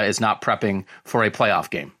Alabama is not prepping for a playoff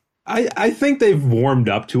game? I think they've warmed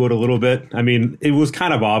up to it a little bit. I mean, it was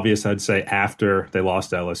kind of obvious, I'd say, after they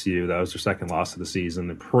lost to LSU. That was their second loss of the season.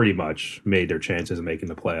 They pretty much made their chances of making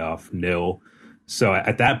the playoff nil. So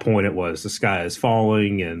at that point, it was the sky is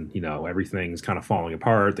falling and, everything's kind of falling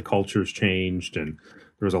apart. The culture's changed and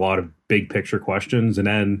there was a lot of big picture questions. And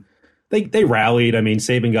then they rallied. I mean,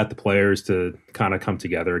 Saban got the players to kind of come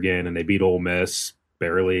together again, and they beat Ole Miss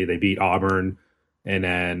barely. They beat Auburn. And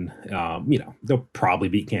then, they'll probably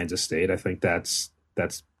beat Kansas State. I think that's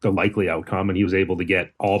the likely outcome. And he was able to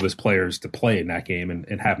get all of his players to play in that game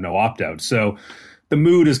and have no opt-out. So the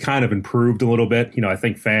mood has kind of improved a little bit. I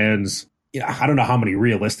think fans, I don't know how many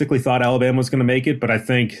realistically thought Alabama was going to make it, but I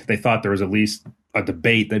think they thought there was at least a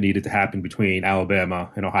debate that needed to happen between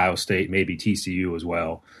Alabama and Ohio State, maybe TCU as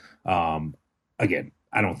well. Again,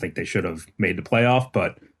 I don't think they should have made the playoff,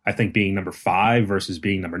 but I think being number 5 versus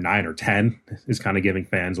being number 9 or 10 is kind of giving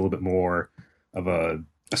fans a little bit more of a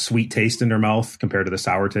sweet taste in their mouth compared to the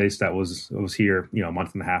sour taste that was here, a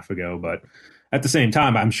month and a half ago. But at the same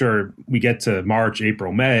time, I'm sure we get to March,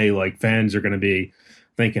 April, May, like fans are going to be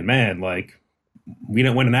thinking, man, like we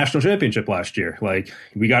didn't win a national championship last year. Like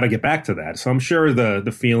we got to get back to that. So I'm sure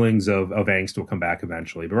the feelings of angst will come back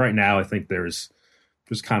eventually. But right now, I think there's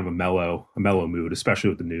just kind of a mellow mood, especially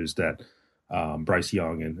with the news that Bryce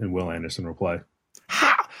Young and Will Anderson will play.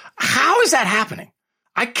 How is that happening?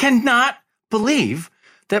 I cannot believe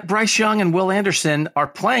that Bryce Young and Will Anderson are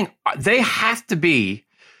playing. They have to be,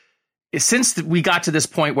 since we got to this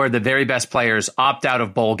point where the very best players opt out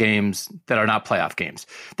of bowl games that are not playoff games,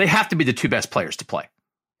 they have to be the two best players to play,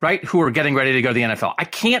 right? Who are getting ready to go to the NFL.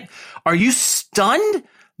 Are you stunned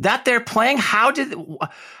that they're playing? How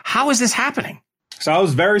is this happening? So I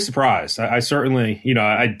was very surprised. I certainly,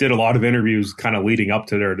 I did a lot of interviews kind of leading up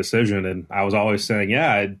to their decision, and I was always saying,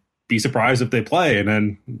 yeah, I'd be surprised if they play. And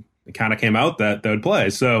then it kind of came out that they would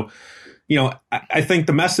play. So, I think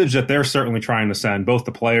the message that they're certainly trying to send, both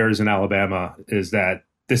the players in Alabama, is that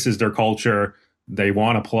this is their culture. They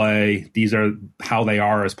want to play. These are how they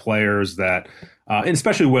are as players. That, and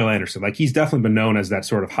especially Will Anderson, like he's definitely been known as that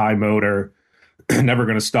sort of high motor, never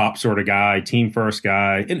going to stop sort of guy, team first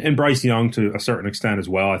guy, and Bryce Young to a certain extent as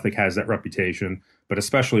well. I think has that reputation, but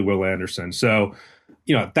especially Will Anderson. So,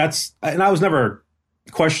 and I was never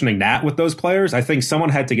questioning that with those players. I think someone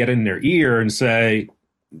had to get in their ear and say,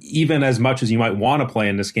 even as much as you might want to play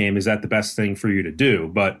in this game, is that the best thing for you to do?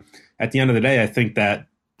 But at the end of the day, I think that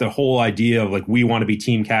the whole idea of like, we want to be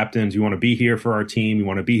team captains, we want to be here for our team, we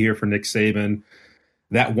want to be here for Nick Saban,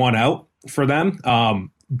 that won out for them.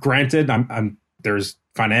 Granted, there's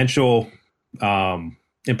financial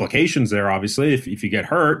implications there, obviously. If you get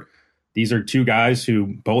hurt, these are two guys who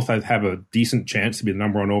both have a decent chance to be the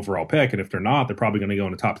number one overall pick. And if they're not, they're probably going to go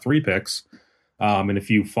in the top 3 picks. And if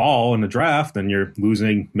you fall in the draft, then you're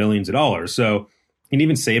losing millions of dollars. So, and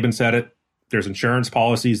even Saban said it, there's insurance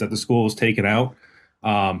policies that the school has taken out.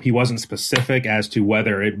 He wasn't specific as to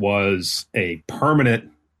whether it was a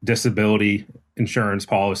permanent disability insurance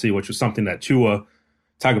policy, which was something that Tua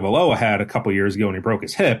Tagovailoa had a couple years ago when he broke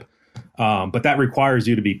his hip. But that requires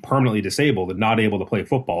you to be permanently disabled and not able to play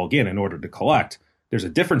football again in order to collect. There's a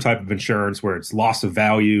different type of insurance where it's loss of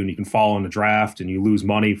value and you can fall in the draft and you lose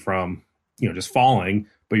money from just falling,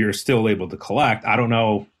 but you're still able to collect. I don't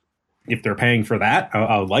know if they're paying for that.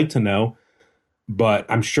 I would like to know, but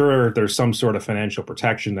I'm sure there's some sort of financial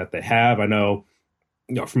protection that they have. I know,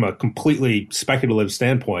 from a completely speculative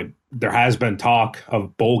standpoint, there has been talk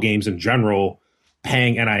of bowl games in general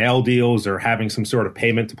paying NIL deals or having some sort of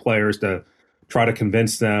payment to players to try to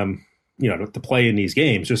convince them, to play in these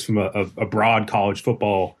games. Just from a broad college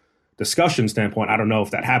football discussion standpoint, I don't know if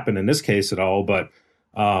that happened in this case at all, but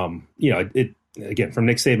it again, from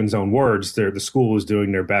Nick Saban's own words, the school is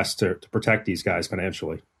doing their best to protect these guys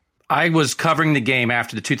financially. I was covering the game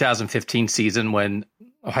after the 2015 season when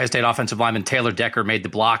Ohio State offensive lineman Taylor Decker made the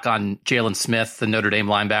block on Jalen Smith, the Notre Dame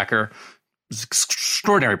linebacker. He's an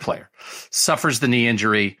extraordinary player. Suffers the knee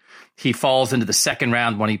injury. He falls into the second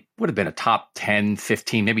round when he would have been a top 10,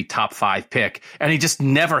 15, maybe top 5 pick. And he just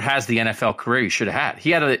never has the NFL career he should have had. He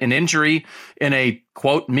had an injury in a,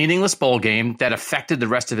 quote, meaningless bowl game that affected the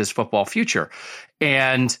rest of his football future.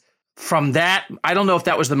 And from that, I don't know if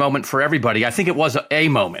that was the moment for everybody. I think it was a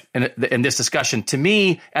moment in this discussion. To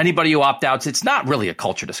me, anybody who opt-outs, it's not really a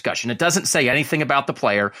culture discussion. It doesn't say anything about the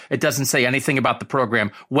player. It doesn't say anything about the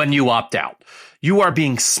program when you opt out. You are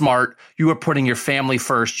being smart. You are putting your family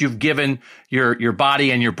first. You've given your body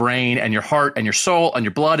and your brain and your heart and your soul and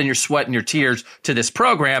your blood and your sweat and your tears to this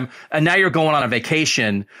program. And now you're going on a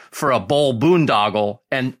vacation for a bowl boondoggle.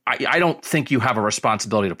 And I don't think you have a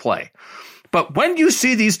responsibility to play. But when you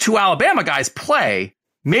see these two Alabama guys play,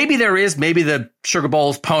 maybe the Sugar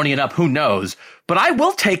Bowl's ponying up, who knows? But I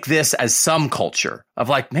will take this as some culture of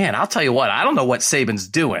like, man, I'll tell you what, I don't know what Saban's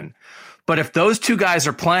doing. But if those two guys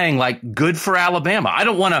are playing, like, good for Alabama. I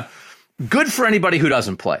don't want to, good for anybody who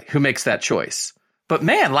doesn't play, who makes that choice. But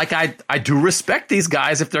man, like I do respect these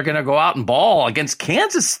guys if they're going to go out and ball against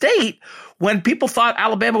Kansas State when people thought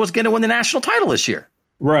Alabama was going to win the national title this year.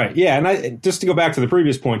 Right. Yeah. And just to go back to the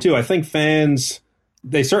previous point, too, I think fans,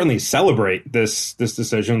 they certainly celebrate this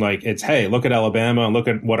decision. Like, it's, hey, look at Alabama and look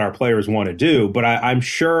at what our players want to do. But I'm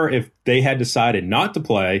sure if they had decided not to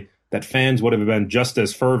play, that fans would have been just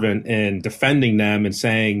as fervent in defending them and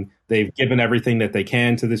saying they've given everything that they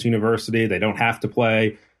can to this university. They don't have to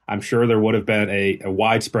play. I'm sure there would have been a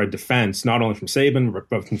widespread defense, not only from Saban,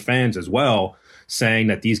 but from fans as well, saying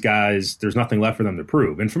that these guys, there's nothing left for them to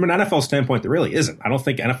prove. And from an NFL standpoint, there really isn't. I don't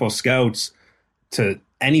think NFL scouts to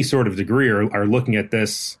any sort of degree are looking at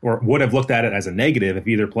this or would have looked at it as a negative if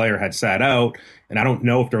either player had sat out. And I don't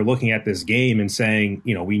know if they're looking at this game and saying,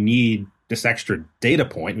 we need this extra data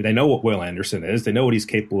point. They know what Will Anderson is. They know what he's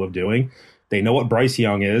capable of doing. They know what Bryce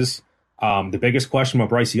Young is. The biggest question about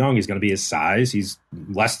Bryce Young is going to be his size. He's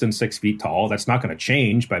less than 6 feet tall. That's not going to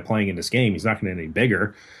change by playing in this game. He's not going to get any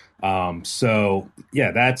bigger.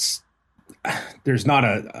 There's not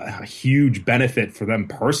a huge benefit for them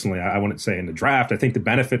personally, I wouldn't say, in the draft. I think the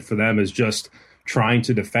benefit for them is just trying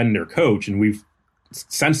to defend their coach. And we've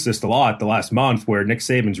sensed this a lot the last month where Nick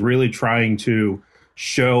Saban's really trying to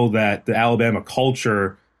show that the Alabama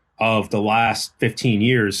culture of the last 15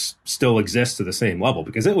 years still exists to the same level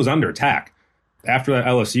because it was under attack. After that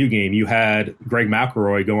LSU game, you had Greg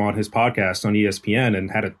McElroy go on his podcast on ESPN and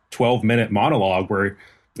had a 12-minute monologue where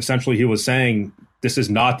essentially he was saying, this is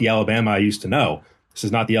not the Alabama I used to know. This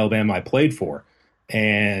is not the Alabama I played for.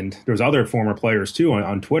 And there's other former players, too,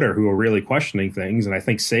 on Twitter who are really questioning things. And I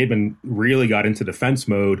think Saban really got into defense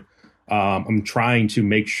mode I'm trying to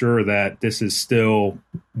make sure that this is still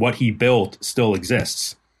what he built still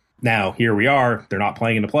exists. Now, here we are. They're not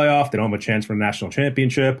playing in the playoff. They don't have a chance for a national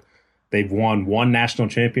championship. They've won one national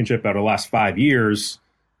championship out of the last 5 years.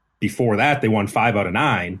 Before that, they won 5 out of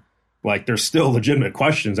 9. Like, there's still legitimate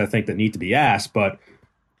questions, I think, that need to be asked. But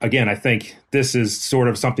again, I think this is sort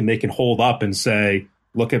of something they can hold up and say,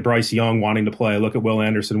 look at Bryce Young wanting to play. Look at Will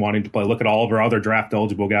Anderson wanting to play. Look at all of our other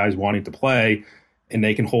draft-eligible guys wanting to play. And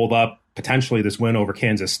they can hold up potentially this win over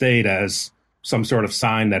Kansas State as some sort of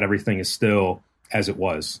sign that everything is still as it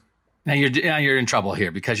was. Now you're in trouble here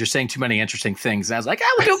because you're saying too many interesting things. And I was like,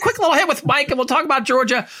 we'll do a quick little hit with Mike and we'll talk about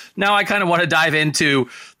Georgia. Now I kind of want to dive into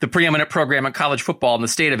the preeminent program in college football and the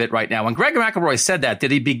state of it right now. When Greg McElroy said that, did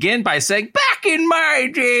he begin by saying, back in my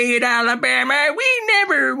day at Alabama, we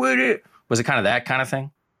never would have? Was it kind of that kind of thing?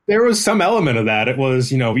 There was some element of that. It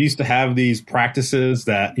was, we used to have these practices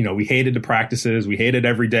that, we hated the practices. We hated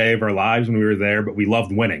every day of our lives when we were there, but we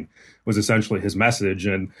loved winning was essentially his message.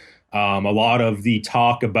 And a lot of the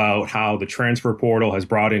talk about how the transfer portal has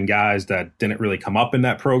brought in guys that didn't really come up in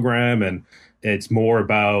that program. And it's more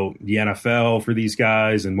about the NFL for these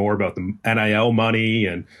guys and more about the NIL money.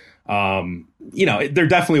 And, there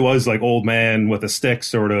definitely was like old man with a stick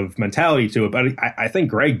sort of mentality to it. But I think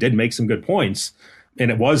Greg did make some good points. And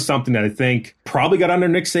it was something that I think probably got under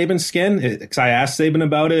Nick Saban's skin because I asked Saban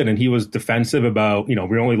about it and he was defensive about, we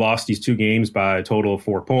only lost these 2 games by a total of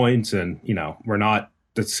 4 points. And,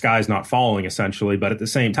 the sky's not falling essentially. But at the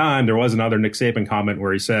same time, there was another Nick Saban comment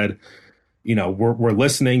where he said, we're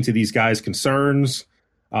listening to these guys' concerns.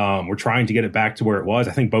 We're trying to get it back to where it was.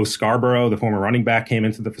 I think Bo Scarborough, the former running back, came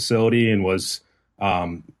into the facility and was,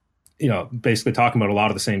 basically talking about a lot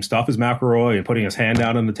of the same stuff as McElroy and putting his hand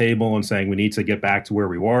down on the table and saying we need to get back to where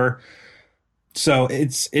we were. So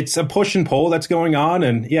it's a push and pull that's going on.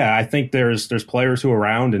 And yeah, I think there's players who are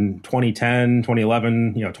around in 2010,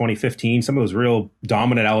 2011, 2015, some of those real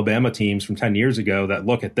dominant Alabama teams from 10 years ago that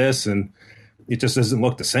look at this and it just doesn't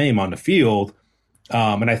look the same on the field.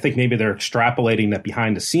 And I think maybe they're extrapolating that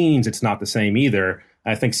behind the scenes, it's not the same either.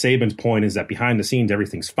 I think Saban's point is that behind the scenes,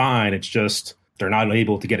 everything's fine. It's just they're not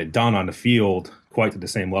able to get it done on the field quite to the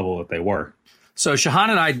same level that they were. So Shahan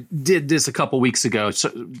and I did this a couple weeks ago,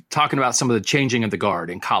 talking about some of the changing of the guard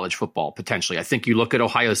in college football, potentially. I think you look at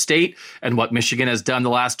Ohio State and what Michigan has done the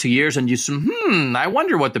last 2 years, and you say, I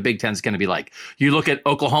wonder what the Big Ten is going to be like. You look at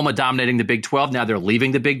Oklahoma dominating the Big 12. Now they're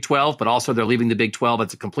leaving the Big 12, but also they're leaving the Big 12.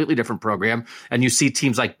 It's a completely different program. And you see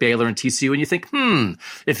teams like Baylor and TCU, and you think,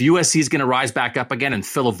 if USC is going to rise back up again and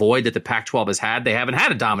fill a void that the Pac-12 has had, they haven't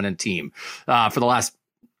had a dominant team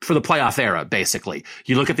for the playoff era, basically.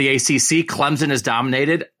 You look at the ACC, Clemson is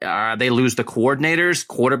dominated. They lose the coordinators.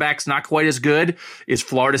 Quarterback's not quite as good. Is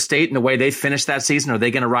Florida State in the way they finished that season? Are they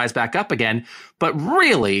going to rise back up again? But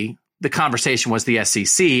really, the conversation was the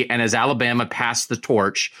SEC, and as Alabama passed the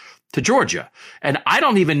torch to Georgia. And I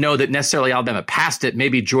don't even know that necessarily Alabama passed it.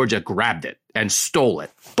 Maybe Georgia grabbed it and stole it.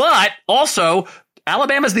 But also,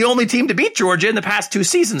 Alabama's the only team to beat Georgia in the past 2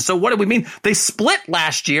 seasons. So what do we mean? They split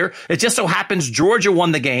last year. It just so happens Georgia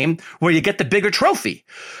won the game where you get the bigger trophy.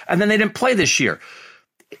 And then they didn't play this year.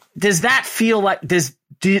 Does that feel like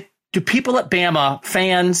do people at Bama,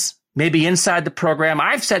 fans, maybe inside the program,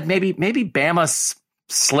 I've said maybe Bama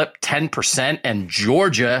slipped 10% and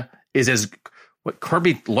Georgia is what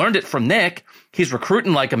Kirby learned it from Nick. He's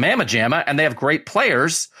recruiting like a mamma jamma and they have great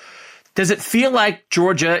players. Does it feel like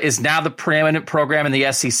Georgia is now the preeminent program in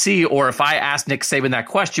the SEC? Or if I asked Nick Saban that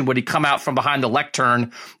question, would he come out from behind the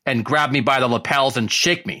lectern and grab me by the lapels and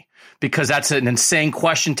shake me? Because that's an insane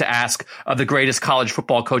question to ask of the greatest college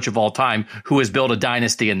football coach of all time who has built a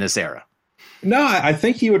dynasty in this era. No, I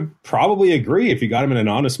think he would probably agree if you got him in an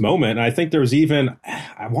honest moment. And I think there was even,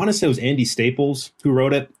 I want to say it was Andy Staples who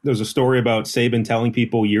wrote it. There was a story about Saban telling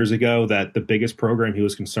people years ago that the biggest program he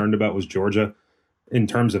was concerned about was Georgia, in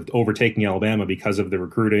terms of overtaking Alabama because of the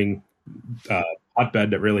recruiting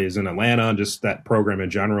hotbed that really is in Atlanta, and just that program in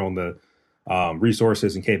general and the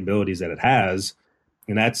resources and capabilities that it has.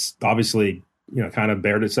 And that's obviously, kind of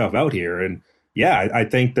bared itself out here. And yeah, I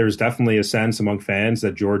think there's definitely a sense among fans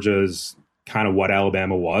that Georgia is kind of what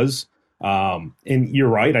Alabama was. And you're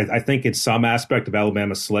right. I think it's some aspect of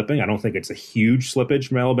Alabama slipping. I don't think it's a huge slippage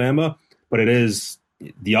from Alabama, but it is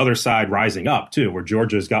the other side rising up too, where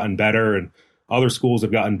Georgia has gotten better and other schools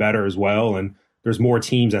have gotten better as well, and there's more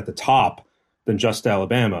teams at the top than just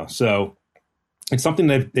Alabama. So it's something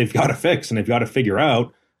they've got to fix and they've got to figure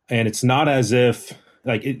out. And it's not as if,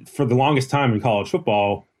 for the longest time in college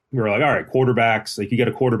football, we were like, all right, quarterbacks, you get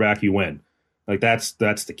a quarterback, you win. That's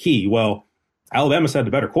the key. Well, Alabama's had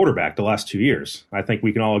the better quarterback the last 2 years. I think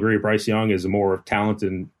we can all agree Bryce Young is a more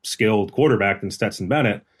talented and skilled quarterback than Stetson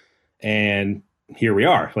Bennett. And here we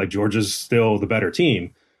are. Like, Georgia's still the better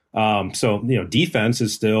team. So, defense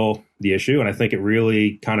is still the issue. And I think it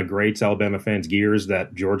really kind of grates Alabama fans' gears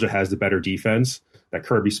that Georgia has the better defense, that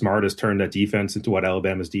Kirby Smart has turned that defense into what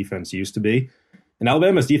Alabama's defense used to be. And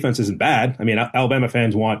Alabama's defense isn't bad. I mean, Alabama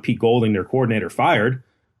fans want Pete Golding, their coordinator, fired,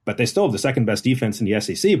 but they still have the second best defense in the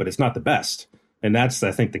SEC, but it's not the best. And that's,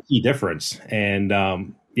 I think, the key difference. And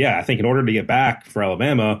I think in order to get back for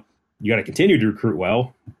Alabama, you got to continue to recruit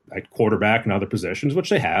well at quarterback and other positions, which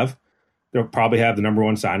they have. They'll probably have the number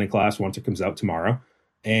one signing class once it comes out tomorrow.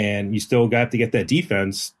 And you still got to get that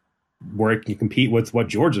defense where it can compete with what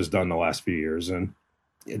Georgia's done the last few years. And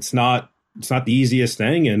it's not the easiest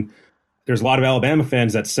thing. And there's a lot of Alabama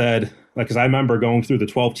fans that said, because I remember going through the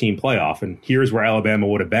 12-team playoff, and here's where Alabama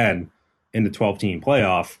would have been in the 12-team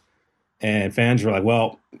playoff. And fans were like,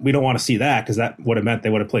 well, we don't want to see that because that would have meant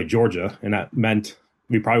they would have played Georgia. And that meant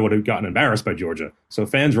we probably would have gotten embarrassed by Georgia. So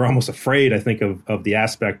fans were almost afraid, I think, of the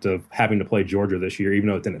aspect of having to play Georgia this year, even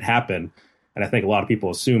though it didn't happen. And I think a lot of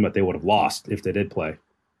people assume that they would have lost if they did play.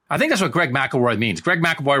 I think that's what Greg McElroy means. Greg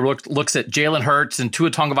McElroy looks at Jalen Hurts and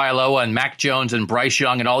Tua Tagovailoa and Mac Jones and Bryce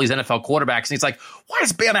Young and all these NFL quarterbacks. And he's like, why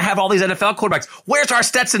does Bama have all these NFL quarterbacks? Where's our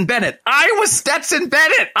Stetson Bennett? I was Stetson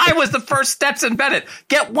Bennett. I was the first Stetson Bennett.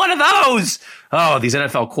 Get one of those. Oh, these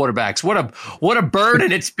NFL quarterbacks. What a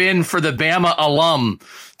burden it's been for the Bama alum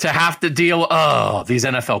to have to deal with, these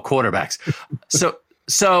NFL quarterbacks.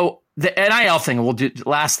 So the NIL thing, we'll do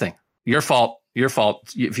last thing. Your fault.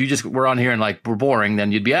 If you just were on here and like we're boring,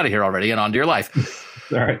 then you'd be out of here already and on to your life.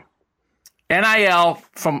 All right. NIL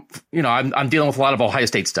I'm dealing with a lot of Ohio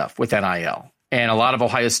State stuff with NIL, and a lot of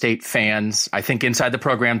Ohio State fans, I think inside the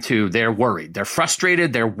program too, they're worried, they're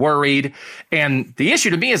frustrated, they're worried. And the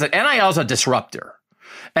issue to me is that NIL is a disruptor.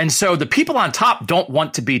 And so the people on top don't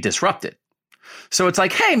want to be disrupted. So it's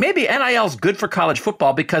like, hey, maybe NIL is good for college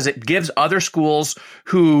football because it gives other schools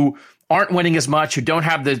who aren't winning as much, who don't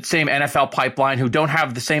have the same NFL pipeline, who don't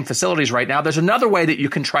have the same facilities right now. There's another way that you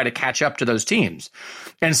can try to catch up to those teams.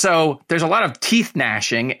 And so there's a lot of teeth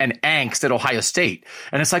gnashing and angst at Ohio State.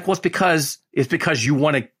 And it's like, well, it's because you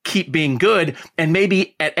want to keep being good. And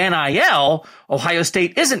maybe at NIL, Ohio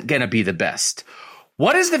State isn't going to be the best.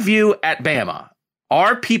 What is the view at Bama?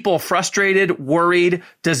 Are people frustrated, worried?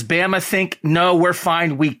 Does Bama think, no, we're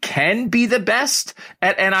fine, we can be the best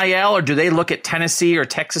at NIL? Or do they look at Tennessee or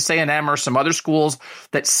Texas A&M or some other schools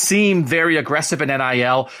that seem very aggressive in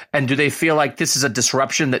NIL? And do they feel like this is a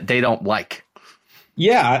disruption that they don't like?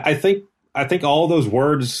 Yeah, I think all those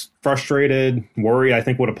words, frustrated, worried, I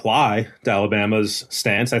think would apply to Alabama's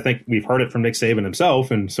stance. I think we've heard it from Nick Saban himself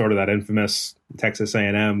and sort of that infamous Texas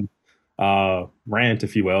A&M rant,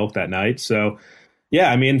 if you will, that night. So, yeah,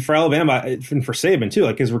 I mean, for Alabama and for Saban, too,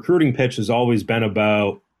 like his recruiting pitch has always been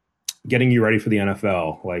about getting you ready for the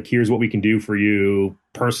NFL. Like, here's what we can do for you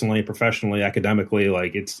personally, professionally, academically.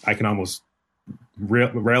 Like, I can almost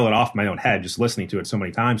rail it off my own head just listening to it so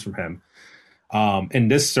many times from him. And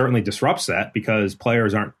this certainly disrupts that because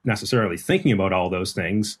players aren't necessarily thinking about all those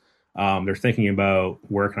things. They're thinking about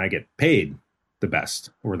where can I get paid the best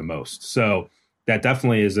or the most. So that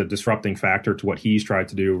definitely is a disrupting factor to what he's tried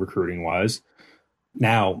to do recruiting-wise.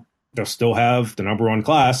 Now, they'll still have the number one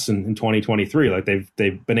class in 2023. Like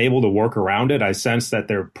they've been able to work around it. I sense that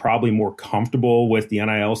they're probably more comfortable with the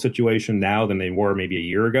NIL situation now than they were maybe a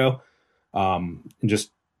year ago. And just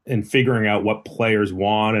in figuring out what players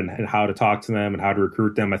want and how to talk to them and how to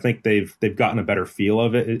recruit them. I think they've gotten a better feel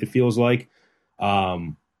of it, it feels like.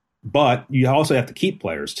 But you also have to keep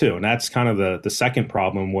players too. And that's kind of the second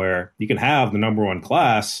problem where you can have the number one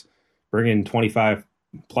class, bring in 25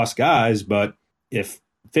 plus guys, but if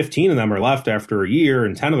 15 of them are left after a year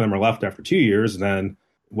and 10 of them are left after 2 years, then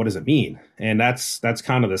what does it mean? And that's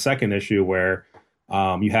kind of the second issue where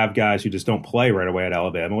you have guys who just don't play right away at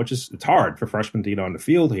Alabama, it's hard for freshmen to get on the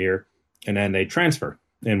field here, and then they transfer.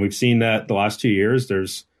 And we've seen that the last 2 years.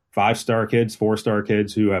 There's 5-star kids, 4-star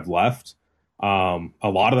kids who have left. A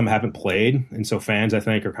lot of them haven't played. And so fans, I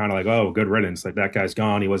think, are kind of like, oh, good riddance. Like, that guy's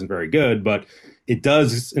gone. He wasn't very good. But it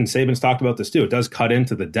does, and Saban's talked about this too, it does cut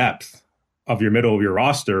into the depth of your middle of your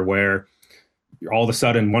roster where all of a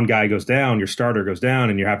sudden one guy goes down, your starter goes down,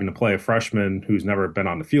 and you're having to play a freshman who's never been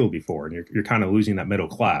on the field before. And you're kind of losing that middle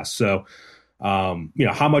class. So,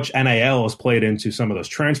 how much NIL has played into some of those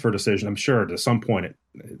transfer decisions? I'm sure to some point it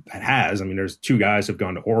has. I mean, there's 2 guys who've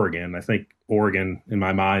gone to Oregon. I think Oregon, in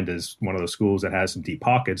my mind, is one of those schools that has some deep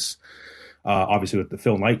pockets, obviously with the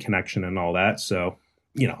Phil Knight connection and all that. So,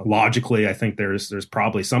 logically, I think there's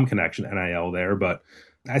probably some connection to NIL there. But,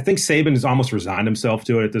 I think NIL has played into some of those transfer decisions. I'm sure to some point it has. I mean, there's 2 guys who've gone to Oregon. I think Oregon, in my mind, is one of those schools that has some deep pockets, obviously with the Phil Knight connection and all that. So, logically, I think there's probably some connection to NIL there. But I think Saban has almost resigned himself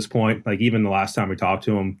to it at this point. Like even the last time we talked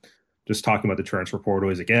to him, just talking about the transfer portal,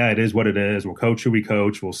 he's like, yeah, it is what it is. We'll coach who we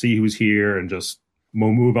coach. We'll see who's here and just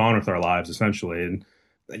we'll move on with our lives, essentially. And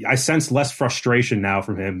I sense less frustration now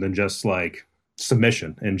from him than just like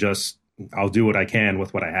submission and just I'll do what I can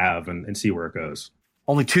with what I have and see where it goes.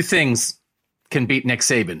 Only two things can beat Nick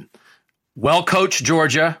Saban. Well-coached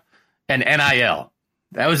Georgia and NIL.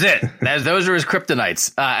 That was it. Those are his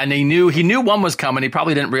kryptonites. And he knew one was coming. He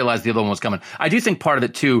probably didn't realize the other one was coming. I do think part of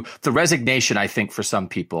it, too, the resignation, I think, for some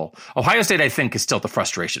people. Ohio State, I think, is still the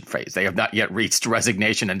frustration phase. They have not yet reached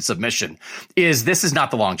resignation and submission. This is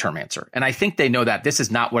not the long-term answer. And I think they know that. This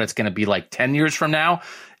is not what it's going to be like 10 years from now.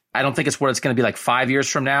 I don't think it's what it's going to be like 5 years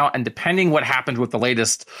from now. And depending what happens with the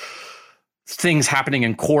latest things happening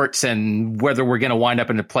in courts and whether we're going to wind up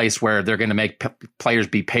in a place where they're going to make players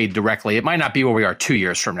be paid directly, it might not be where we are 2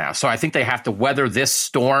 years from now. So I think they have to weather this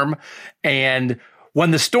storm. And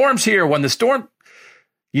when the storm's here,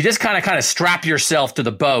 you just kind of strap yourself to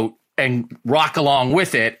the boat and rock along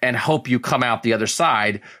with it and hope you come out the other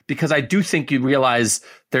side, because I do think you realize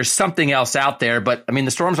there's something else out there. But I mean,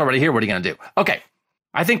 the storm's already here. What are you going to do? Okay.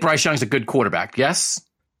 I think Bryce Young's a good quarterback. Yes.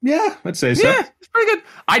 Yeah, I'd say so. Yeah, it's pretty good.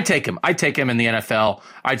 I'd take him in the NFL.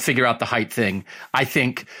 I'd figure out the height thing. I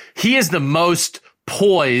think he is the most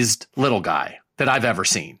poised little guy that I've ever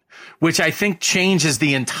seen, which I think changes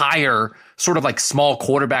the entire sort of like small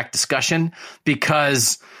quarterback discussion,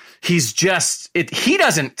 because he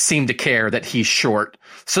doesn't seem to care that he's short.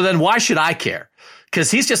 So then why should I care? Because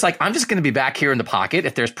he's just like, I'm just going to be back here in the pocket.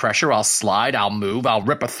 If there's pressure, I'll slide, I'll move, I'll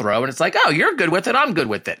rip a throw. And it's like, oh, you're good with it. I'm good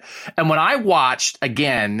with it. And when I watched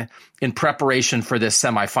again in preparation for this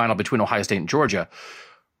semifinal between Ohio State and Georgia,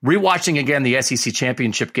 rewatching again the SEC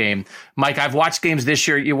championship game, Mike, I've watched games this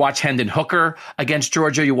year. You watch Hendon Hooker against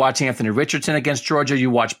Georgia. You watch Anthony Richardson against Georgia. You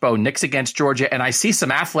watch Bo Nix against Georgia. And I see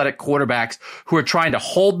some athletic quarterbacks who are trying to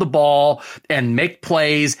hold the ball and make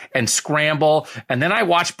plays and scramble. And then I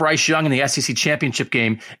watched Bryce Young in the SEC championship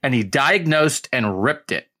game, and he diagnosed and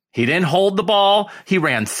ripped it. He didn't hold the ball. He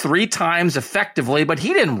ran 3 times effectively, but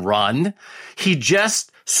he didn't run. He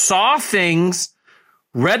just saw things,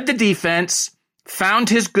 read the defense, found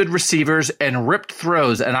his good receivers, and ripped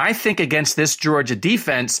throws. And I think against this Georgia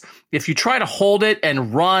defense, if you try to hold it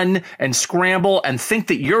and run and scramble and think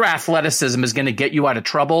that your athleticism is going to get you out of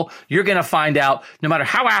trouble, you're going to find out no matter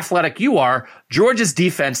how athletic you are, Georgia's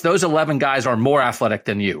defense, those 11 guys are more athletic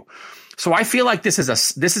than you. So I feel like this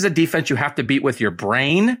is a defense you have to beat with your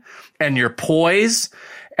brain and your poise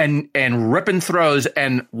and ripping throws.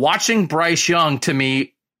 And watching Bryce Young, to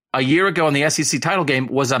me, a year ago in the SEC title game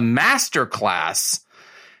was a master class.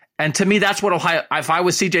 And to me, that's what Ohio, if I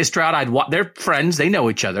was CJ Stroud, they're friends. They know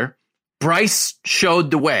each other. Bryce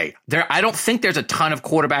showed the way. I don't think there's a ton of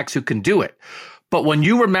quarterbacks who can do it. But when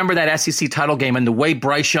you remember that SEC title game and the way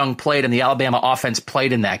Bryce Young played and the Alabama offense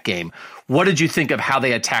played in that game, what did you think of how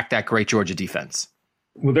they attacked that great Georgia defense?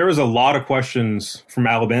 Well, there was a lot of questions from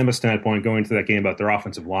Alabama's standpoint going into that game about their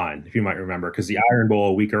offensive line, if you might remember, because the Iron Bowl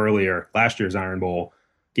a week earlier, last year's Iron Bowl,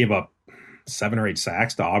 gave up 7 or 8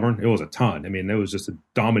 sacks to Auburn. It was a ton. I mean, it was just a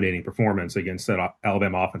dominating performance against that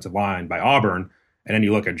Alabama offensive line by Auburn. And then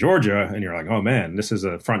you look at Georgia and you're like, oh man, this is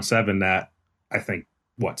a front seven that I think,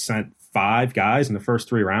 sent 5 guys in the first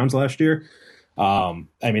 3 rounds last year. I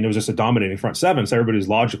mean, it was just a dominating front seven. So everybody's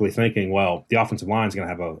logically thinking, well, the offensive line is going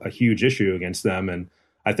to have a huge issue against them. And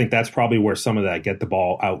I think that's probably where some of that get the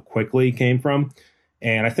ball out quickly came from.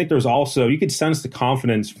 And I think there's also, you could sense the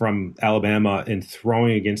confidence from Alabama in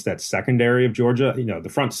throwing against that secondary of Georgia. You know, the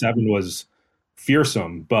front seven was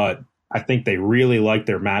fearsome, but I think they really like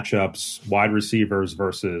their matchups, wide receivers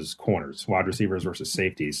versus corners, wide receivers versus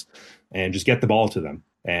safeties, and just get the ball to them.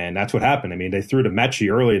 And that's what happened. I mean, they threw to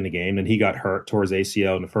Mechie early in the game, and he got hurt towards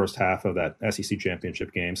ACL in the first half of that SEC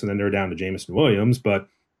championship game. So then they were down to Jamison Williams, but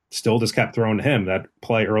still just kept throwing to him. That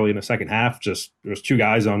play early in the second half, there was 2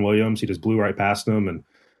 guys on Williams. He just blew right past them and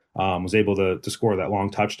was able to score that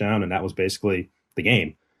long touchdown, and that was basically the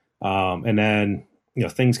game. And then,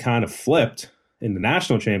 things kind of flipped in the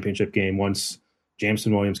national championship game once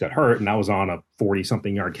Jamison Williams got hurt, and that was on a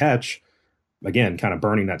 40-something yard catch, again, kind of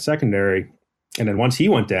burning that secondary. And then once he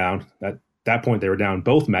went down, at that point they were down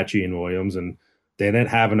both Mechie and Williams, and they didn't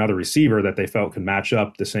have another receiver that they felt could match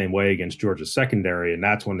up the same way against Georgia's secondary. And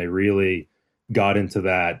that's when they really got into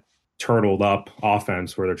that turtled up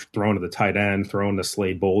offense where they're throwing to the tight end, throwing to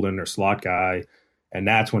Slade Bolden, their slot guy. And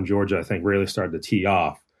that's when Georgia, I think, really started to tee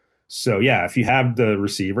off. So, yeah, if you have the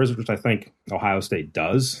receivers, which I think Ohio State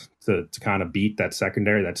does, to kind of beat that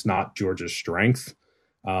secondary, that's not Georgia's strength.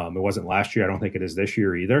 It wasn't last year. I don't think it is this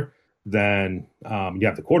year either. then you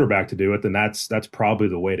have the quarterback to do it, then that's probably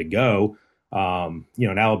the way to go.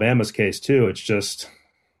 In Alabama's case too, it's just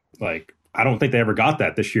like, I don't think they ever got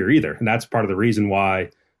that this year either. And that's part of the reason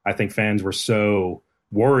why I think fans were so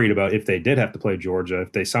worried about if they did have to play Georgia,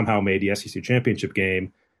 if they somehow made the SEC championship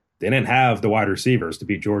game, they didn't have the wide receivers to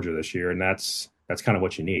beat Georgia this year. And that's kind of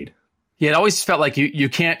what you need. Yeah, it always felt like you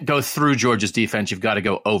can't go through Georgia's defense. You've got to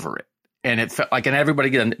go over it. And it felt like, and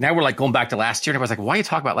everybody, now we're like going back to last year. And everybody's like, why are you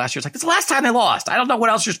talking about last year? It's like, it's the last time they lost. I don't know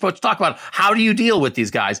what else you're supposed to talk about. How do you deal with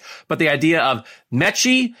these guys? But the idea of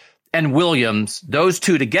Mechie and Williams, those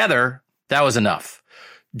two together, that was enough.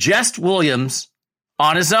 Just Williams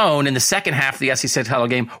on his own in the second half of the SEC title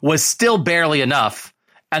game was still barely enough.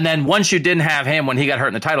 And then once you didn't have him when he got hurt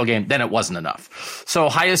in the title game, then it wasn't enough. So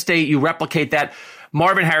Ohio State, you replicate that.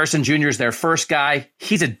 Marvin Harrison Jr. is their first guy.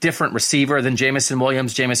 He's a different receiver than Jamison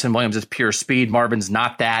Williams. Jamison Williams is pure speed. Marvin's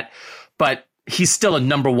not that. But he's still a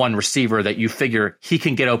number one receiver that you figure he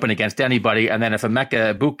can get open against anybody. And then if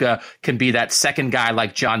Emeka Egbuka can be that second guy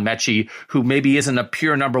like John Mechie, who maybe isn't a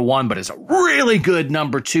pure number one, but is a really good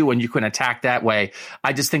number two, and you can attack that way,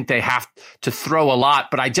 I just think they have to throw a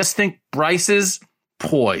lot. But I just think Bryce's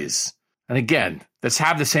poise, and again, let's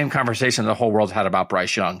have the same conversation the whole world's had about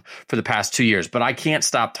Bryce Young for the past 2 years, but I can't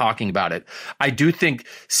stop talking about it. I do think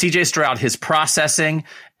CJ Stroud, his processing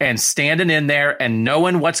and standing in there and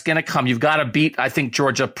knowing what's going to come, you've got to beat, I think,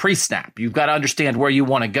 Georgia pre-snap. You've got to understand where you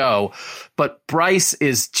want to go. But Bryce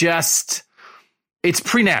is just, it's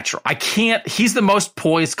preternatural. He's the most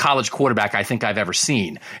poised college quarterback I think I've ever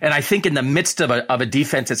seen. And I think in the midst of a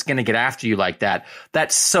defense that's going to get after you like that,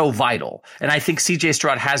 that's so vital. And I think CJ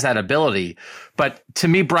Stroud has that ability. But to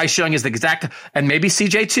me, Bryce Young is the exact, and maybe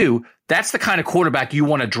CJ too, that's the kind of quarterback you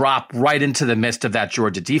want to drop right into the midst of that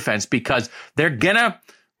Georgia defense, because they're going to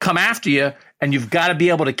come after you and you've got to be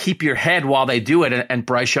able to keep your head while they do it. And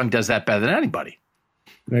Bryce Young does that better than anybody.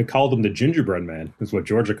 They called him the gingerbread man, is what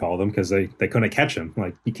Georgia called him, because they couldn't catch him.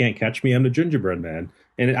 Like, you can't catch me, I'm the gingerbread man.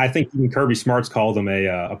 And I think even Kirby Smart's called him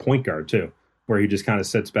a point guard too, where he just kind of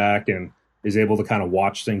sits back and is able to kind of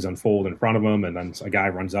watch things unfold in front of him, and then a guy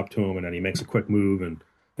runs up to him and then he makes a quick move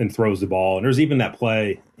and throws the ball. And there's even that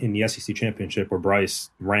play in the SEC championship where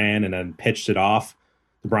Bryce ran and then pitched it off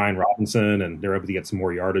to Brian Robinson, and they're able to get some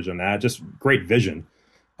more yardage on that. Just great vision.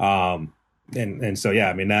 And so, yeah,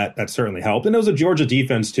 I mean, that certainly helped. And it was a Georgia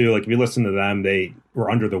defense, too. Like, if you listen to them, they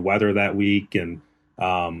were under the weather that week, and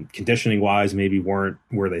conditioning-wise maybe weren't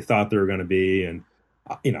where they thought they were going to be. And,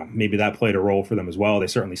 maybe that played a role for them as well. They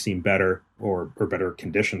certainly seemed better or better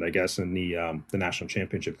conditioned, I guess, in the national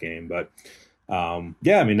championship game. But,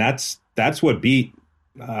 yeah, I mean, that's what beat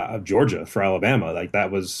Georgia for Alabama. Like,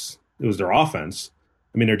 it was their offense.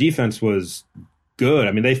 I mean, their defense was good.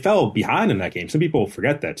 I mean, they fell behind in that game. Some people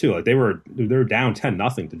forget that too. Like, they were down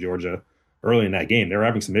 10-0 to Georgia early in that game. They were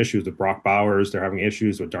having some issues with Brock Bowers. They're having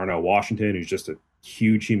issues with Darnell Washington, who's just a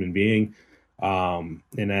huge human being. And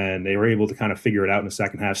then they were able to kind of figure it out in the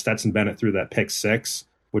second half. Stetson Bennett threw that pick six,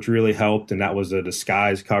 which really helped. And that was a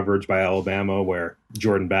disguised coverage by Alabama, where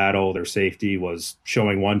Jordan Battle, their safety, was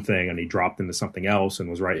showing one thing and he dropped into something else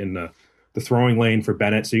and was right in the throwing lane for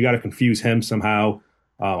Bennett. So you got to confuse him somehow.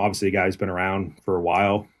 Obviously, the guy's been around for a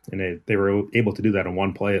while, and they were able to do that in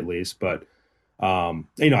one play at least. But,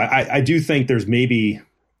 I do think there's maybe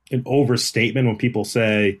an overstatement when people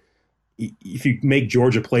say if you make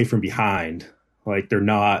Georgia play from behind, like they're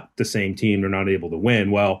not the same team, they're not able to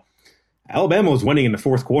win. Well, Alabama was winning in the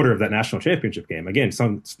fourth quarter of that national championship game. Again,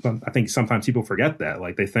 I think sometimes people forget that.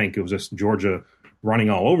 Like, they think it was just Georgia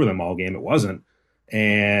running all over them all game. It wasn't.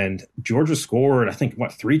 And Georgia scored, I think,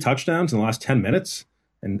 3 touchdowns in the last 10 minutes?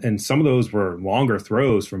 And some of those were longer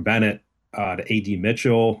throws from Bennett to A.D.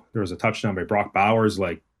 Mitchell. There was a touchdown by Brock Bowers.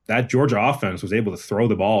 Like, that Georgia offense was able to throw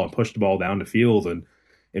the ball and push the ball down the field and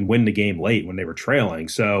win the game late when they were trailing.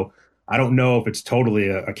 So I don't know if it's totally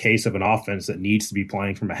a case of an offense that needs to be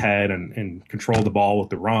playing from ahead and control the ball with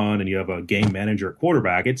the run, and you have a game manager at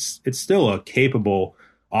quarterback. It's still a capable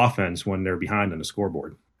offense when they're behind on the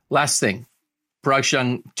scoreboard. Last thing, Bryce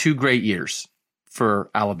Young, 2 great years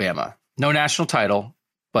for Alabama. No national title,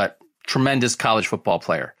 but tremendous college football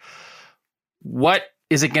player. What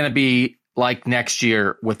is it going to be like next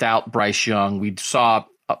year without Bryce Young? We saw,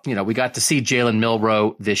 we got to see Jalen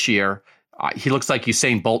Milroe this year. He looks like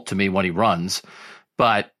Usain Bolt to me when he runs,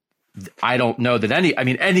 but I don't know that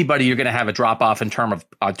anybody you're going to have a drop off in terms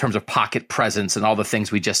of pocket presence and all the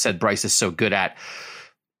things we just said Bryce is so good at.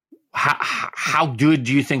 How good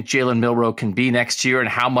do you think Jalen Milroe can be next year, and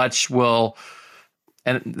how much will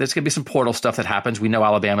And there's going to be some portal stuff that happens. We know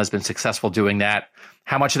Alabama's been successful doing that.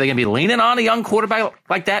 How much are they going to be leaning on a young quarterback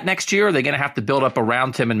like that next year? Or are they going to have to build up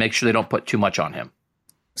around him and make sure they don't put too much on him?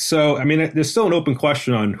 So, I mean, there's still an open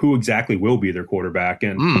question on who exactly will be their quarterback.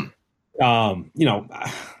 And,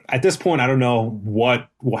 at this point, I don't know what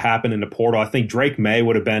will happen in the portal. I think Drake May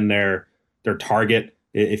would have been their target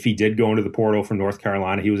if he did go into the portal from North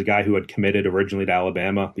Carolina. He was a guy who had committed originally to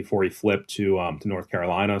Alabama before he flipped to North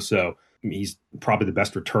Carolina. So he's probably the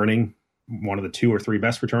best returning, one of the 2 or 3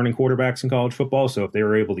 best returning quarterbacks in college football. So if they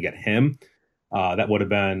were able to get him, that would have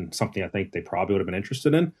been something I think they probably would have been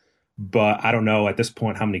interested in. But I don't know at this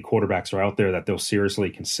point how many quarterbacks are out there that they'll seriously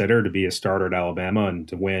consider to be a starter at Alabama and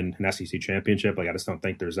to win an SEC championship. Like, I just don't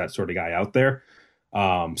think there's that sort of guy out there.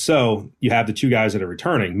 So you have the 2 guys that are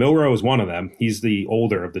returning. Milroe is one of them. He's the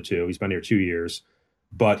older of the 2. He's been here 2 years,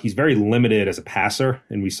 but he's very limited as a passer.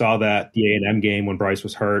 And we saw that the A&M game when Bryce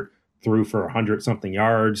was hurt, threw for 100-something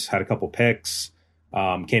yards, had a couple picks,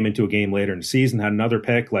 came into a game later in the season, had another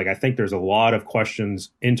pick. Like, I think there's a lot of questions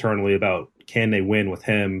internally about can they win with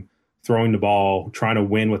him throwing the ball, trying to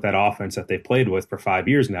win with that offense that they've played with for 5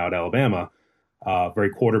 years now at Alabama, very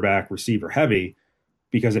quarterback receiver heavy.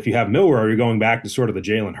 Because if you have Milroe, you're going back to sort of the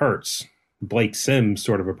Jalen Hurts, Blake Sims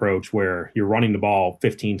sort of approach where you're running the ball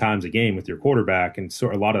 15 times a game with your quarterback and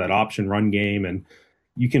sort of a lot of that option run game. And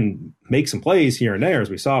you can make some plays here and there, as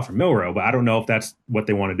we saw from Milroe, but I don't know if that's what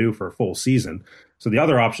they want to do for a full season. So the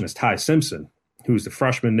other option is Ty Simpson, who's the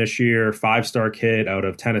freshman this year, 5-star kid out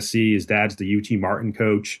of Tennessee. His dad's the UT Martin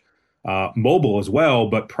coach. Mobile as well,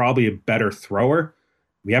 but probably a better thrower.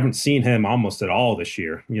 We haven't seen him almost at all this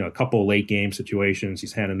year. A couple of late game situations,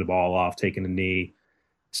 he's handing the ball off, taking a knee.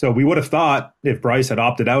 So we would have thought if Bryce had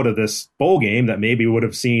opted out of this bowl game that maybe we would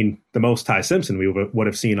have seen the most Ty Simpson we would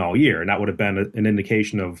have seen all year. And that would have been an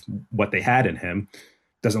indication of what they had in him.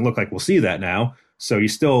 Doesn't look like we'll see that now. So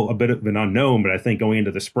he's still a bit of an unknown, but I think going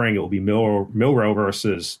into the spring, it will be Milroe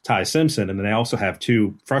versus Ty Simpson. And then they also have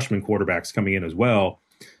 2 freshman quarterbacks coming in as well.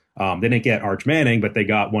 They didn't get Arch Manning, but they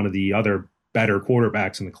got one of the other better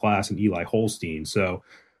quarterbacks in the class, in Eli Holstein. So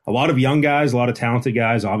a lot of young guys, a lot of talented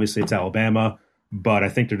guys. Obviously, it's Alabama, but I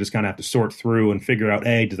think they're just going to have to sort through and figure out,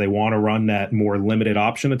 A, do they want to run that more limited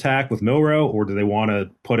option attack with Milroe, or do they want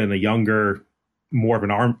to put in a younger, more of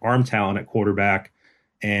an arm talent at quarterback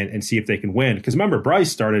and see if they can win? Because remember,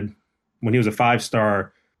 Bryce started when he was a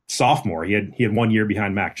 5-star sophomore. He had 1 year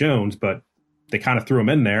behind Mac Jones, but they kind of threw him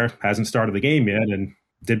in there, hasn't started the game yet, and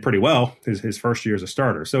did pretty well his first year as a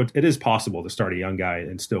starter. So it is possible to start a young guy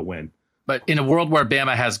and still win. But in a world where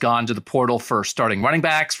Bama has gone to the portal for starting running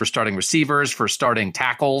backs, for starting receivers, for starting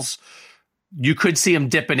tackles, you could see him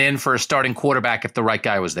dipping in for a starting quarterback if the right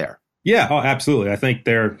guy was there. Yeah, absolutely. I think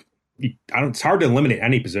it's hard to eliminate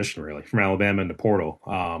any position really from Alabama in the portal.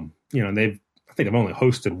 I think they've only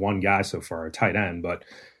hosted 1 guy so far, a tight end, but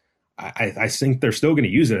I think they're still going to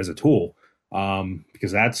use it as a tool.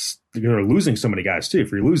 Because they're losing so many guys too.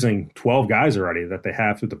 If you're losing 12 guys already that they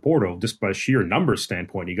have through the portal, just by sheer numbers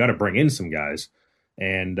standpoint, you got to bring in some guys,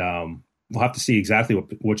 and we'll have to see exactly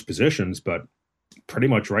which positions, but pretty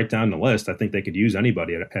much right down the list, I think they could use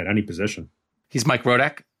anybody at any position. He's Mike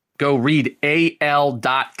Rodak. Go read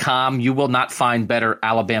AL.com. You will not find better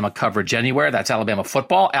Alabama coverage anywhere. That's Alabama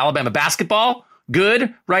football, Alabama basketball,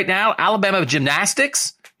 good right now. Alabama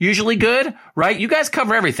gymnastics, usually good, right? You guys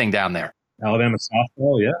cover everything down there. Alabama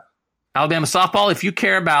softball, yeah. Alabama softball. If you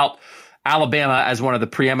care about Alabama as one of the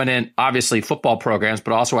preeminent, obviously, football programs,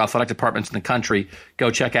 but also athletic departments in the country, go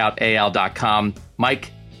check out AL.com.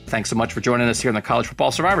 Mike, thanks so much for joining us here on the College Football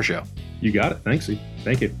Survivor Show. You got it. Thanks.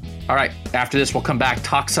 Thank you. All right. After this, we'll come back,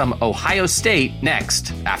 talk some Ohio State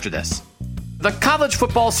next after this. The College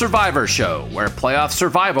Football Survivor Show, where playoff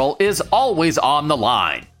survival is always on the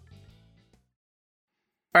line.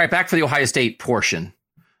 All right, back for the Ohio State portion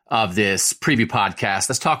of this preview podcast.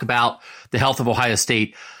 Let's talk about the health of Ohio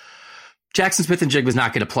State. Jackson Smith-Njigba's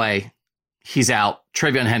not going to play. He's out.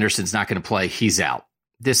 TreVeyon Henderson's not going to play. He's out.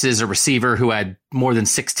 This is a receiver who had more than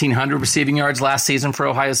 1,600 receiving yards last season for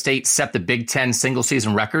Ohio State, set the Big Ten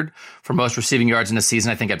single-season record for most receiving yards in a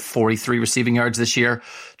season. I think had 43 receiving yards this year.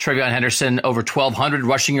 TreVeyon Henderson, over 1,200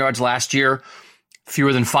 rushing yards last year.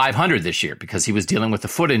 Fewer than 500 this year because he was dealing with a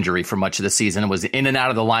foot injury for much of the season and was in and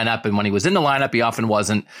out of the lineup. And when he was in the lineup, he often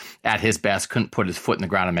wasn't at his best, couldn't put his foot in the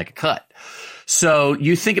ground and make a cut. So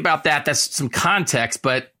you think about that, that's some context,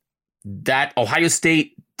 but that Ohio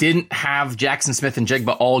State didn't have Jackson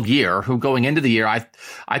Smith-Njigba all year, who going into the year,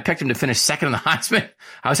 I picked him to finish second in the Heisman.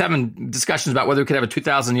 I was having discussions about whether he could have a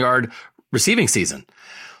 2,000-yard receiving season,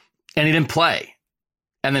 and he didn't play.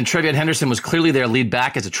 And then Trevion Henderson was clearly their lead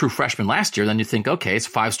back as a true freshman last year. Then you think, okay, it's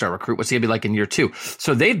a 5-star recruit. What's he going to be like in year 2?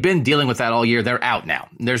 So they've been dealing with that all year. They're out now.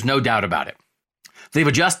 There's no doubt about it. They've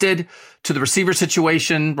adjusted to the receiver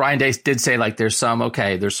situation. Ryan Day did say like there's some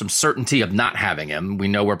certainty of not having him. We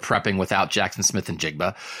know we're prepping without Jackson Smith and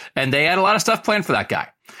Jigba. And they had a lot of stuff planned for that guy.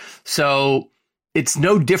 So it's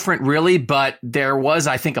no different really, but there was,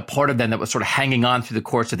 I think, a part of them that was sort of hanging on through the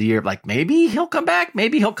course of the year. Like maybe he'll come back.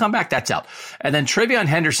 Maybe he'll come back. That's out. And then Trevion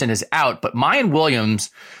Henderson is out, but Mayan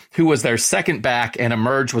Williams, who was their second back and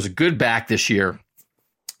emerged, was a good back this year.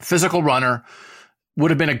 Physical runner. Would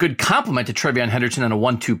have been a good complement to Trevion Henderson in a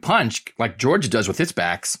 1-2 punch like Georgia does with its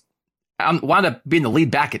backs. Wound up being the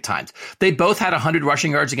lead back at times. They both had 100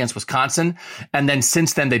 rushing yards against Wisconsin, and then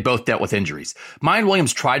since then they both dealt with injuries. Mayan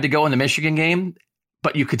Williams tried to go in the Michigan game,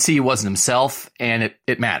 but you could see he wasn't himself, and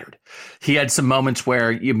it mattered. He had some moments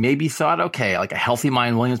where you maybe thought, okay, like a healthy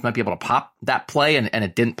Mayan Williams might be able to pop that play, and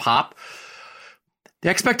it didn't pop. The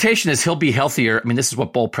expectation is he'll be healthier. I mean, this is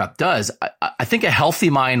what bowl prep does. I think a healthy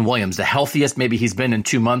Mayan Williams, the healthiest maybe he's been in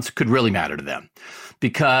 2 months, could really matter to them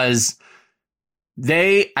because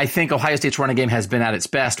I think Ohio State's running game has been at its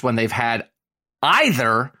best when they've had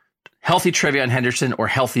either healthy Trevion Henderson or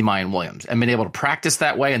healthy Mayan Williams and been able to practice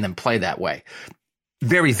that way and then play that way.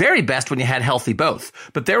 Very, very best when you had healthy both.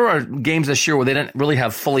 But there were games this year where they didn't really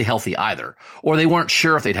have fully healthy either, or they weren't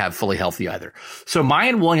sure if they'd have fully healthy either. So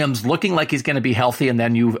Mayan Williams looking like he's going to be healthy, and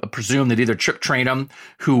then you presume that either Chip Trainum,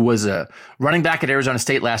 who was a running back at Arizona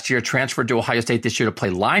State last year, transferred to Ohio State this year to play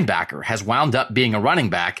linebacker, has wound up being a running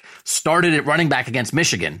back, started at running back against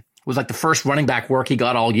Michigan, was like the first running back work he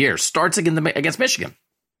got all year, starts against Michigan.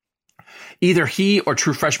 Either he or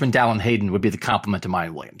true freshman Dallin Hayden would be the complement to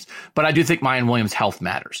Mayan Williams. But I do think Mayan Williams' health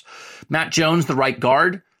matters. Matt Jones, the right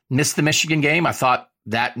guard, missed the Michigan game. I thought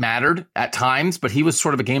that mattered at times, but he was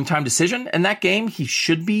sort of a game time decision. And that game,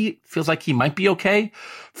 feels like he might be okay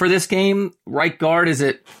for this game. Right guard, it's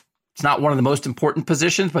not one of the most important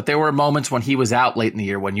positions, but there were moments when he was out late in the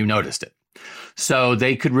year when you noticed it. So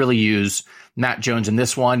they could really use Matt Jones in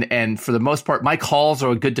this one. And for the most part, Mike Halls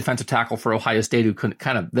are a good defensive tackle for Ohio State, who could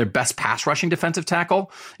kind of their best pass rushing defensive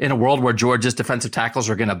tackle in a world where Georgia's defensive tackles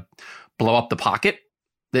are going to blow up the pocket,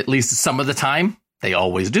 at least some of the time. They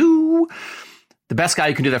always do. The best guy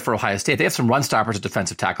who can do that for Ohio State. They have some run stoppers at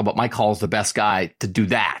defensive tackle, but Mike Hall's the best guy to do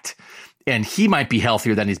that. And he might be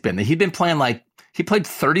healthier than he's been. He'd been playing he played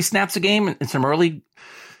 30 snaps a game in some early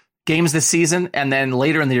games this season. And then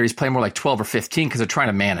later in the year, he's playing more like 12 or 15 because they're trying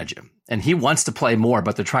to manage him. And he wants to play more,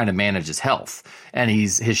 but they're trying to manage his health. And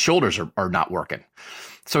his shoulders are not working.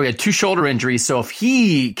 So he had 2 shoulder injuries. So if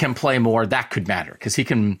he can play more, that could matter because he's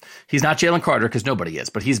not Jalen Carter because nobody is,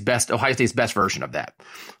 but he's Ohio State's best version of that.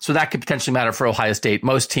 So that could potentially matter for Ohio State.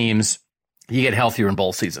 Most teams, you get healthier in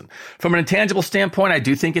bowl season. From an intangible standpoint, I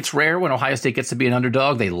do think it's rare when Ohio State gets to be an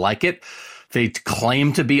underdog. They like it. They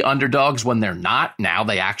claim to be underdogs when they're not. Now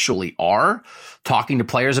they actually are. Talking to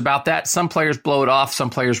players about that. Some players blow it off. Some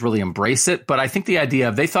players really embrace it. But I think the idea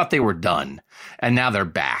of they thought they were done and now they're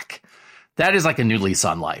back. That is like a new lease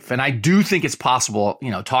on life. And I do think it's possible,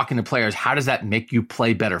 talking to players, how does that make you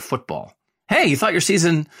play better football? Hey, you thought your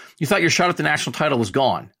shot at the national title was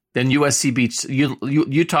gone. Then Utah beats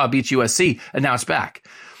USC and now it's back.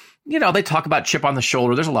 They talk about chip on the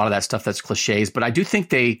shoulder. There's a lot of that stuff that's cliches, but I do think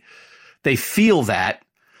they feel that.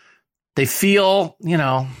 They feel,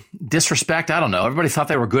 disrespect. I don't know. Everybody thought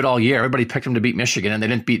they were good all year. Everybody picked them to beat Michigan, and they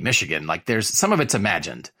didn't beat Michigan. Like there's some of it's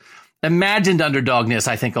imagined. Imagined underdogness,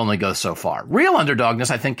 I think, only goes so far. Real underdogness,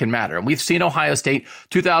 I think, can matter. And we've seen Ohio State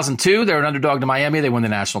 2002. They were an underdog to Miami. They win the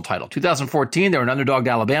national title. 2014, they were an underdog to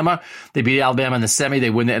Alabama. They beat Alabama in the semi. They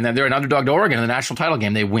win. And then they're an underdog to Oregon in the national title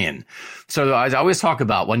game. They win. So I always talk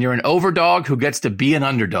about when you're an overdog who gets to be an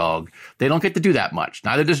underdog, they don't get to do that much.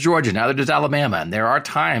 Neither does Georgia. Neither does Alabama. And there are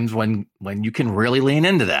times when you can really lean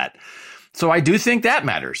into that. So I do think that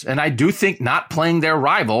matters. And I do think not playing their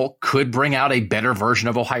rival could bring out a better version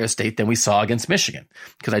of Ohio State than we saw against Michigan.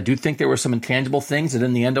 Because I do think there were some intangible things that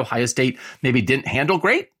in the end Ohio State maybe didn't handle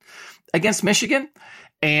great against Michigan.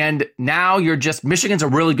 And now Michigan's a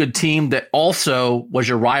really good team that also was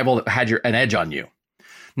your rival that had an edge on you.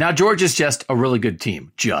 Now Georgia's just a really good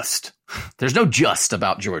team. There's no just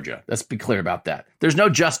about Georgia. Let's be clear about that. There's no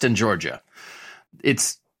just in Georgia.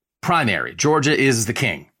 It's primary. Georgia is the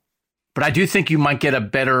king. But I do think you might get a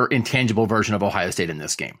better intangible version of Ohio State in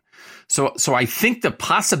this game. So I think the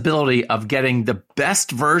possibility of getting the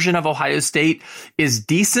best version of Ohio State is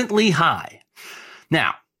decently high.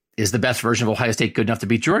 Now, is the best version of Ohio State good enough to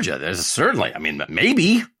beat Georgia? There's certainly,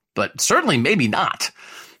 maybe, but certainly maybe not.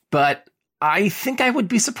 But I think I would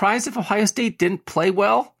be surprised if Ohio State didn't play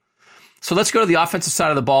well. So let's go to the offensive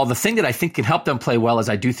side of the ball. The thing that I think can help them play well is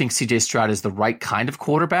I do think C.J. Stroud is the right kind of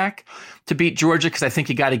quarterback to beat Georgia, because I think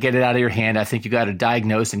you got to get it out of your hand. I think you got to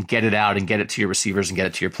diagnose and get it out and get it to your receivers and get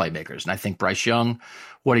it to your playmakers. And I think Bryce Young,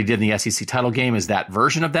 what he did in the SEC title game, is that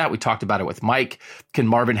version of that. We talked about it with Mike. Can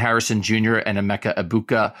Marvin Harrison Jr. and Emeka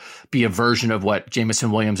Egbuka be a version of what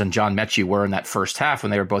Jamison Williams and John Mechie were in that first half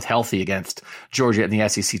when they were both healthy against Georgia in the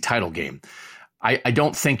SEC title game? I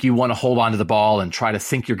don't think you want to hold on to the ball and try to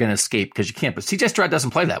think you're going to escape, because you can't. But C.J. Stroud doesn't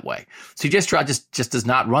play that way. C.J. Stroud just does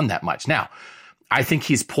not run that much. Now, I think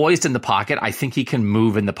he's poised in the pocket. I think he can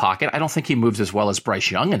move in the pocket. I don't think he moves as well as Bryce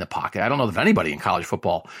Young in the pocket. I don't know if anybody in college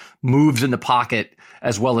football moves in the pocket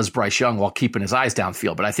as well as Bryce Young while keeping his eyes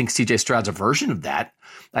downfield. But I think C.J. Stroud's a version of that.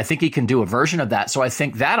 I think he can do a version of that. So I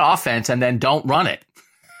think that offense, and then don't run it.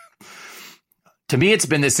 To me, it's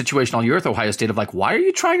been this situation all year with Ohio State of like, why are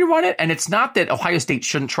you trying to run it? And it's not that Ohio State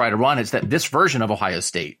shouldn't try to run. It's that this version of Ohio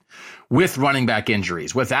State, with running back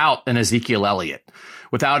injuries, without an Ezekiel Elliott,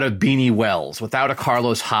 without a Beanie Wells, without a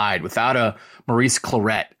Carlos Hyde, without a Maurice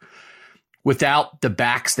Claret, without the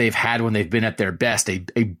backs they've had when they've been at their best, a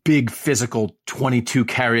big physical 22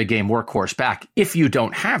 carry a game workhorse back. If you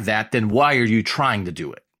don't have that, then why are you trying to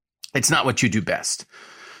do it? It's not what you do best.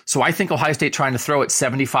 So I think Ohio State trying to throw it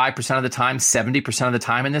 75% of the time, 70% of the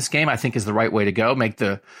time in this game, I think is the right way to go. Make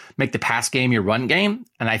the pass game your run game.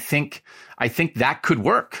 And I think that could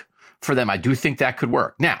work for them. I do think that could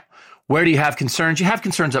work. Now, where do you have concerns? You have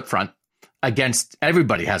concerns up front against,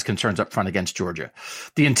 everybody has concerns up front against Georgia.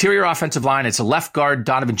 The interior offensive line, it's a left guard,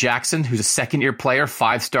 Donovan Jackson, who's a second-year player,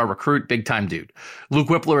 5-star recruit, big-time dude. Luke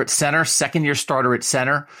Whippler at center, second-year starter at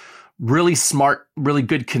center. Really smart, really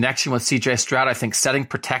good connection with C.J. Stroud. I think setting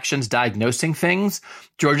protections, diagnosing things.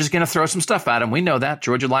 Georgia's going to throw some stuff at him. We know that.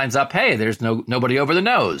 Georgia lines up, hey, there's nobody over the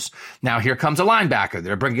nose. Now here comes a linebacker.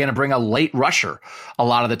 They're going to bring a late rusher a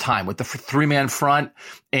lot of the time with the three-man front.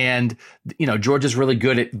 And, Georgia's really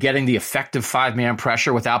good at getting the effective five-man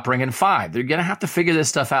pressure without bringing five. They're going to have to figure this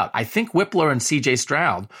stuff out. I think Whippler and C.J.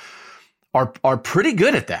 Stroud are pretty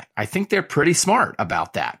good at that. I think they're pretty smart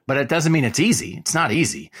about that, but it doesn't mean it's easy. It's not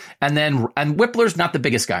easy. And Whippler's not the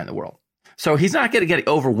biggest guy in the world. So he's not going to get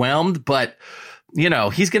overwhelmed, but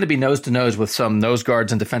he's going to be nose to nose with some nose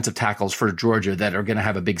guards and defensive tackles for Georgia that are going to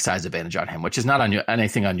have a big size advantage on him, which is not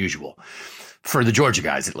anything unusual for the Georgia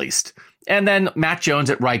guys, at least. And then Matt Jones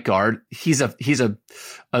at right guard. He's a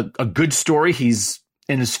good story. He's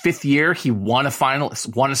in his fifth year, he won a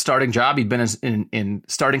starting job. He'd been in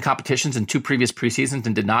starting competitions in 2 previous preseasons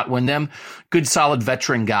and did not win them. Good, solid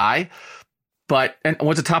veteran guy, and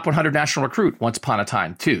was a top 100 national recruit once upon a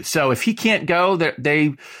time too. So if he can't go,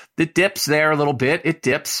 it dips there a little bit. It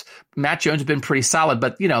dips. Matt Jones has been pretty solid,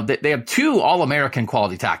 but they have 2 All-American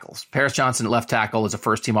quality tackles. Paris Johnson at left tackle is a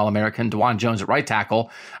first-team All-American. DeJuan Jones at right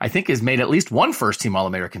tackle, I think, has made at least one first-team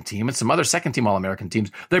All-American team and some other second-team All-American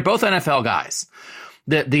teams. They're both NFL guys.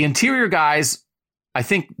 The interior guys, I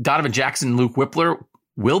think Donovan Jackson and Luke Whippler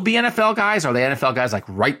will be NFL guys. Are they NFL guys like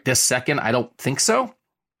right this second? I don't think so.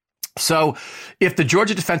 So if the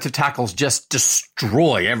Georgia defensive tackles just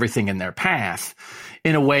destroy everything in their path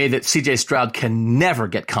in a way that C.J. Stroud can never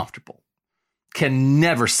get comfortable, can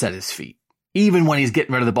never set his feet, even when he's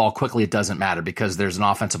getting rid of the ball quickly, it doesn't matter because there's an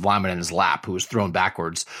offensive lineman in his lap who was thrown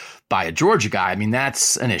backwards by a Georgia guy. I mean,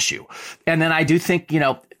 that's an issue. And then I do think,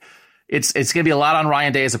 it's going to be a lot on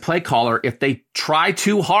Ryan Day as a play caller. If they try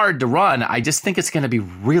too hard to run, I just think it's going to be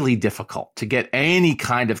really difficult to get any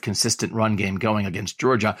kind of consistent run game going against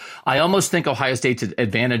Georgia. I almost think Ohio State's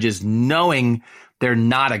advantage is knowing they're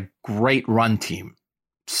not a great run team.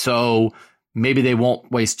 So maybe they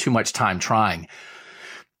won't waste too much time trying.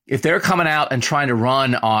 If they're coming out and trying to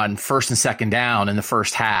run on first and second down in the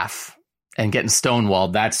first half and getting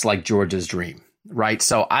stonewalled, that's like Georgia's dream. Right.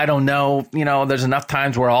 So I don't know, there's enough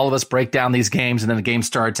times where all of us break down these games and then the game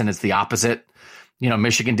starts and it's the opposite.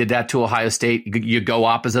 Michigan did that to Ohio State. You go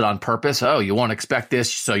opposite on purpose. Oh, you won't expect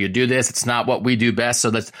this. So you do this. It's not what we do best.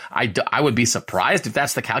 So I would be surprised if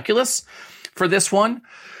that's the calculus for this one.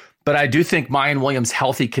 But I do think Mayan Williams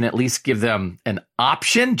healthy can at least give them an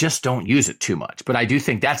option. Just don't use it too much. But I do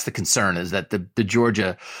think that's the concern, is that the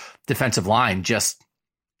Georgia defensive line just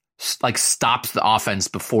like stops the offense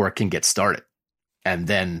before it can get started. And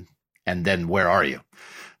then where are you?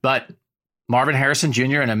 But Marvin Harrison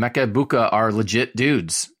Jr. and Emeka Egbuka are legit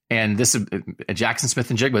dudes. And this is Jackson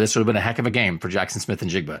Smith-Njigba. This would have been a heck of a game for Jackson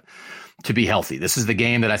Smith-Njigba to be healthy. This is the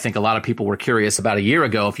game that I think a lot of people were curious about a year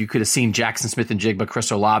ago. If you could have seen Jackson Smith-Njigba,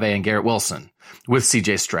 Chris Olave, and Garrett Wilson with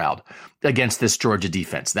C.J. Stroud against this Georgia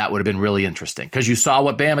defense, that would have been really interesting because you saw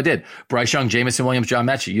what Bama did. Bryce Young, Jamison Williams, John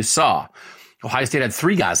Mechie. You saw Ohio State had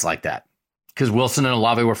 3 guys like that because Wilson and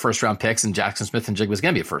Olave were first-round picks, and Jackson Smith and Jig was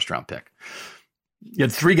going to be a first-round pick. You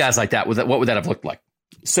had 3 guys like that. What would that have looked like?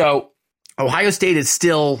 So Ohio State is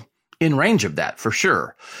still in range of that for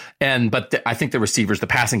sure. But I think the receivers, the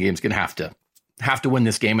passing game is going to have to win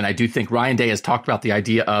this game. And I do think Ryan Day has talked about the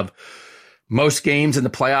idea of most games in the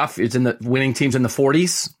playoff, it's in the winning teams in the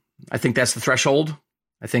 40s. I think that's the threshold.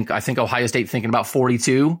 I think Ohio State thinking about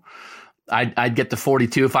 42. I'd get to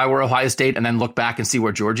 42 if I were Ohio State and then look back and see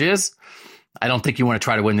where Georgia is. I don't think you want to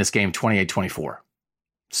try to win this game 28-24.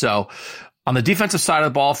 So on the defensive side of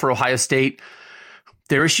the ball for Ohio State,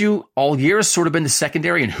 their issue all year has sort of been the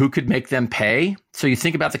secondary and who could make them pay. So you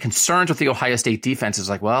think about the concerns with the Ohio State defense is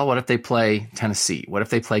like, well, what if they play Tennessee? What if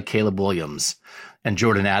they play Caleb Williams and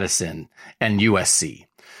Jordan Addison and USC?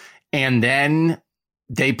 And then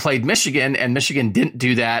they played Michigan, and Michigan didn't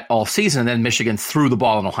do that all season. And then Michigan threw the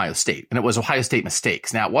ball on Ohio State, and it was Ohio State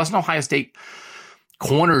mistakes. Now, it wasn't Ohio State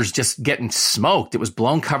corners just getting smoked. It was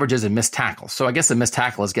blown coverages and missed tackles. So I guess the missed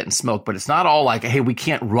tackle is getting smoked, but it's not all like, hey, we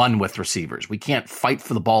can't run with receivers. We can't fight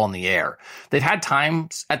for the ball in the air. They've had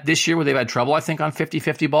times at this year where they've had trouble, I think, on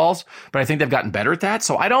 50-50 balls, but I think they've gotten better at that.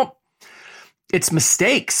 So it's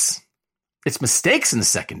mistakes. It's mistakes in the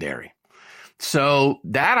secondary. So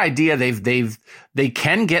that idea, they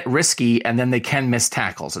can get risky and then they can miss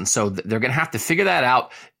tackles. And so they're going to have to figure that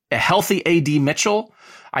out. A healthy A.D. Mitchell,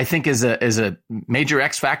 I think, is a major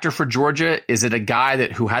X factor for Georgia. Is it a guy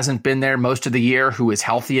who hasn't been there most of the year, who is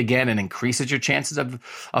healthy again and increases your chances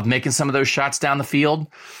of making some of those shots down the field?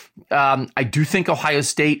 I do think Ohio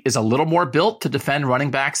State is a little more built to defend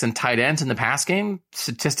running backs and tight ends in the pass game.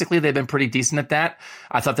 Statistically, they've been pretty decent at that.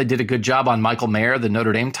 I thought they did a good job on Michael Mayer, the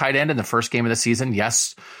Notre Dame tight end, in the first game of the season.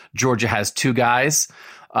 Yes, Georgia has 2 guys.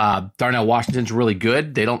 Darnell Washington's really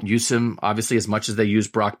good. They don't use him, obviously, as much as they use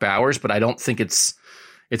Brock Bowers, but I don't think it's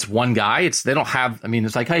one guy. They don't have,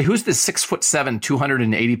 it's like, hey, who's this 6'7",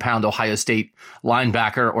 280-pound Ohio State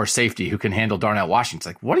linebacker or safety who can handle Darnell Washington? It's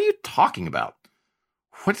like, what are you talking about?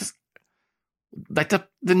 What is like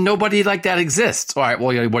nobody like that exists. All right, well,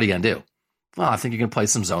 what are you going to do? Well, I think you can play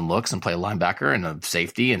some zone looks and play a linebacker and a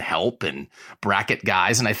safety and help and bracket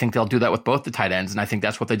guys. And I think they'll do that with both the tight ends. And I think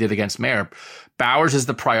that's what they did against Mayer. Bowers is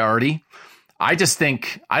the priority. I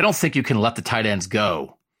don't think you can let the tight ends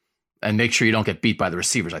go and make sure you don't get beat by the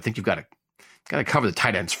receivers. I think you've got to cover the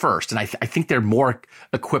tight ends first. And I think they're more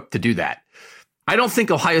equipped to do that. I don't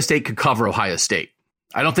think Ohio State could cover Ohio State.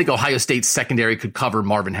 I don't think Ohio State's secondary could cover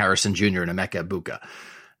Marvin Harrison Jr. and Emeka Egbuka.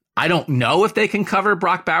 I don't know if they can cover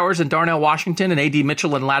Brock Bowers and Darnell Washington and A.D.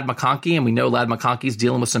 Mitchell and Ladd McConkey, and we know Ladd McConkey's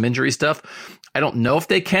dealing with some injury stuff. I don't know if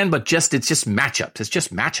they can, but it's just matchups. It's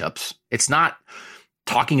just matchups. It's not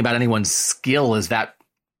talking about anyone's skill is that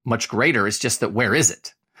much greater. It's just that where is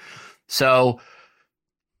it? So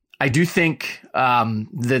I do think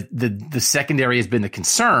the secondary has been the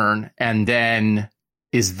concern, and then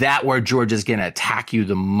is that where Georgia's going to attack you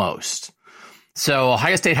the most? So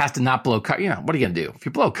Ohio State has to not blow what are you going to do? If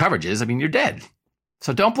you blow coverages, you're dead.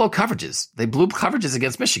 So don't blow coverages. They blew coverages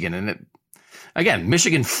against Michigan. And again,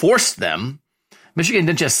 Michigan forced them. Michigan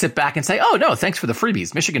didn't just sit back and say, oh, no, thanks for the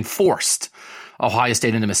freebies. Michigan forced Ohio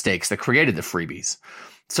State into mistakes that created the freebies.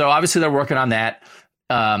 So obviously they're working on that.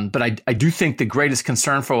 But I do think the greatest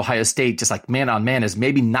concern for Ohio State, just like man on man, is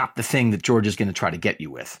maybe not the thing that Georgia's going to try to get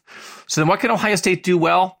you with. So then what can Ohio State do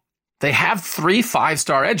well? They have 3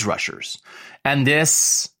 5-star edge rushers. And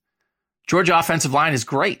this Georgia offensive line is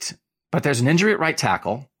great, but there's an injury at right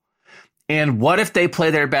tackle. And what if they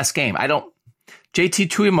play their best game? JT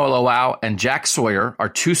Tuimoloau and Jack Sawyer are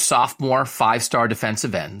 2 sophomore 5-star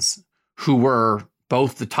defensive ends who were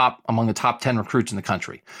both among the top 10 recruits in the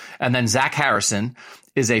country. And then Zach Harrison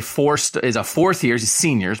is a 4th year, he's a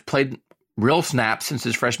senior, played real snaps since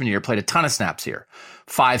his freshman year, played a ton of snaps here.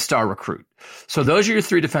 5-star recruit. So those are your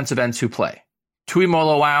 3 defensive ends who play.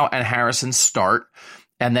 Tuimoloau and Harrison start,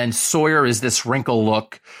 and then Sawyer is this wrinkle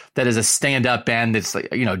look that is a stand-up end. It's like,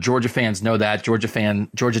 Georgia fans know that.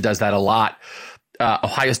 Georgia does that a lot.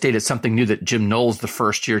 Ohio State is something new that Jim Knowles, the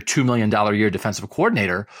first-year, $2 million a year defensive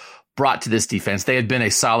coordinator, brought to this defense. They had been a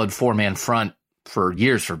solid 4-man front for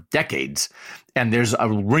years, for decades, and there's a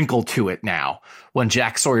wrinkle to it now when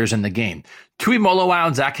Jack Sawyer's in the game. Tuimoloau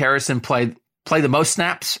and Zach Harrison play the most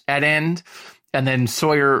snaps at end, and then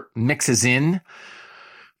Sawyer mixes in.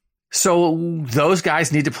 So those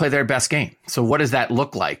guys need to play their best game. So what does that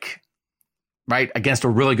look like, right, against a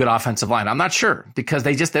really good offensive line? I'm not sure, because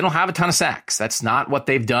they don't have a ton of sacks. That's not what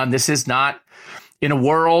they've done. This is not in a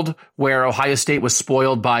world where Ohio State was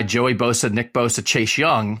spoiled by Joey Bosa, Nick Bosa, Chase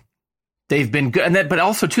Young. They've been good. But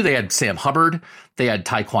also, too, they had Sam Hubbard. They had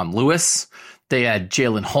Tyquan Lewis. They had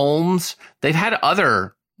Jalen Holmes. They've had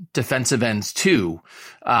other defensive ends too,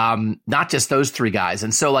 not just those three guys.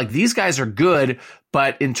 And so like these guys are good,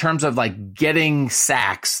 but in terms of like getting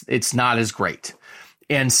sacks, it's not as great.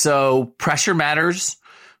 And so pressure matters.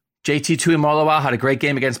 JT Tuimoloau had a great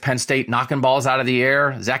game against Penn State, knocking balls out of the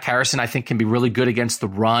air. Zach Harrison, I think, can be really good against the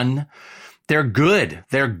run. They're good.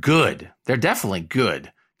 They're good. They're definitely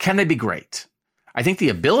good. Can they be great? I think the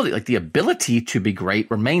ability to be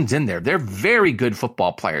great remains in there. They're very good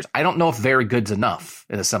football players. I don't know if very good's enough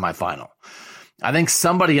in a semifinal. I think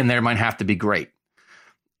somebody in there might have to be great.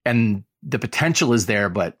 And the potential is there,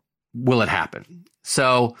 but will it happen?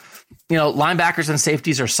 So, linebackers and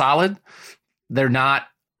safeties are solid. They're not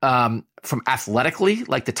from athletically,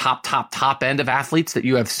 like the top end of athletes that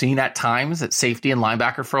you have seen at times at safety and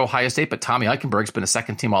linebacker for Ohio State. But Tommy Eichenberg's been a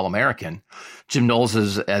second-team All-American. Jim Knowles,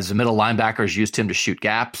 as a middle linebacker, has used him to shoot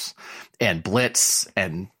gaps and blitz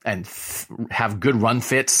and have good run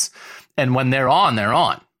fits. And when they're on, they're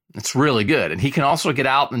on. It's really good. And he can also get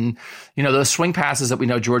out and, those swing passes that we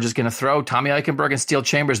know Georgia's going to throw. Tommy Eichenberg and Steele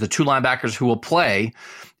Chambers, the two linebackers who will play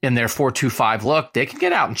in their 4-2-5 look, they can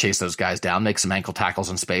get out and chase those guys down, make some ankle tackles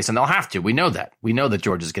in space, and they'll have to. We know that. We know that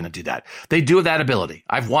Georgia's going to do that. They do have that ability.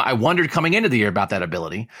 I wondered coming into the year about that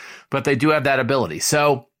ability, but they do have that ability.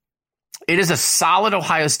 So it is a solid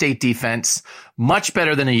Ohio State defense, much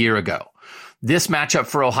better than a year ago. This matchup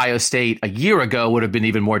for Ohio State a year ago would have been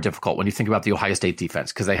even more difficult when you think about the Ohio State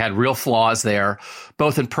defense, because they had real flaws there,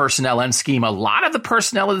 both in personnel and scheme. A lot of the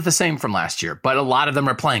personnel is the same from last year, but a lot of them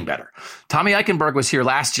are playing better. Tommy Eichenberg was here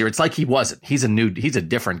last year. It's like he wasn't. He's a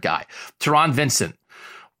different guy. Teron Vincent,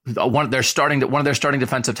 one of their starting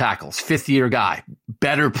defensive tackles, fifth-year guy,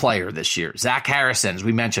 better player this year. Zach Harrison, as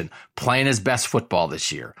we mentioned, playing his best football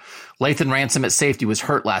this year. Lathan Ransom at safety was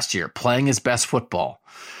hurt last year, playing his best football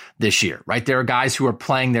this year, right? There are guys who are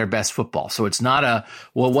playing their best football. So it's not it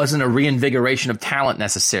wasn't a reinvigoration of talent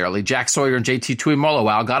necessarily. Jack Sawyer and JT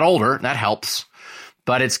Tuimoloau got older. That helps.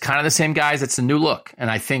 But it's kind of the same guys. It's a new look.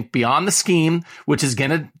 And I think beyond the scheme, which is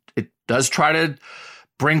it does try to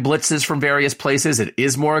bring blitzes from various places. It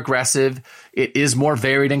is more aggressive. It is more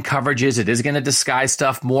varied in coverages. It is going to disguise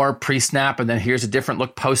stuff more pre-snap. And then here's a different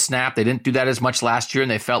look post-snap. They didn't do that as much last year,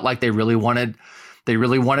 and they felt like they really wanted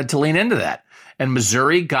to lean into that. And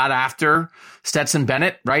Missouri got after Stetson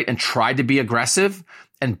Bennett, right, and tried to be aggressive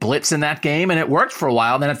and blitz in that game, and it worked for a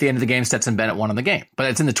while. Then at the end of the game, Stetson Bennett won in the game. But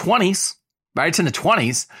it's in the 20s, right? It's in the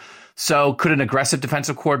 20s. So could an aggressive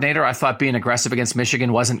defensive coordinator? I thought being aggressive against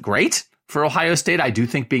Michigan wasn't great for Ohio State. I do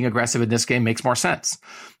think being aggressive in this game makes more sense.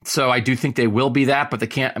 So I do think they will be that, but they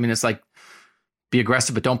can't. I mean, it's like be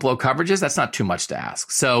aggressive, but don't blow coverages. That's not too much to ask.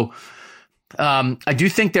 So I do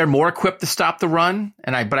think they're more equipped to stop the run,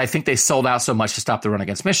 but I think they sold out so much to stop the run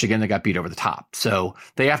against Michigan, they got beat over the top. So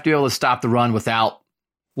they have to be able to stop the run without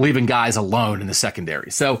leaving guys alone in the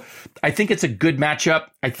secondary. So I think it's a good matchup.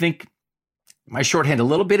 I think my shorthand a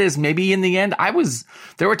little bit is maybe in the end,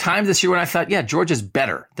 there were times this year when I thought, yeah, Georgia's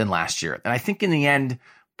better than last year. And I think in the end,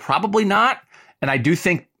 probably not. And I do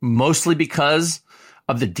think mostly because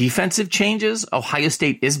of the defensive changes, Ohio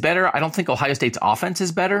State is better. I don't think Ohio State's offense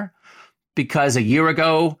is better. Because a year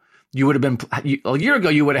ago, you would have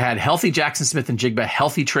had healthy Jackson Smith and Jigba,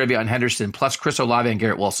 healthy Travion Henderson, plus Chris Olave and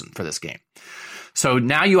Garrett Wilson for this game. So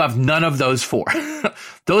now you have none of those four.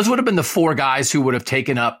 Those would have been the four guys who would have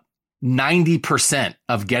taken up 90%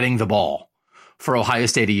 of getting the ball for Ohio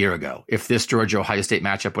State a year ago, if this Georgia-Ohio State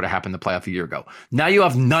matchup would have happened in the playoff a year ago. Now you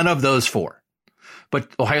have none of those four. But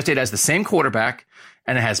Ohio State has the same quarterback,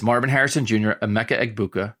 and it has Marvin Harrison Jr., Emeka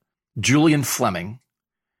Egbuka, Julian Fleming,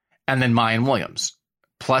 and then Mayan Williams.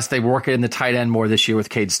 Plus, they work it in the tight end more this year with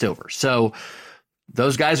Cade Stover. So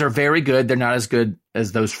those guys are very good. They're not as good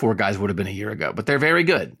as those four guys would have been a year ago, but they're very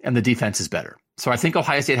good, and the defense is better. So I think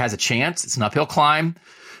Ohio State has a chance. It's an uphill climb.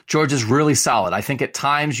 Georgia's really solid. I think at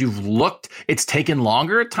times it's taken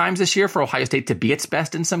longer at times this year for Ohio State to be its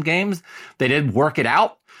best in some games. They did work it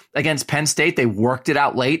out against Penn State. They worked it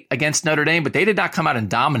out late against Notre Dame, but they did not come out and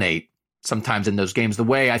dominate sometimes in those games the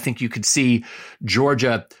way I think you could see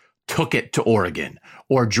Georgia took it to Oregon,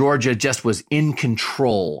 or Georgia just was in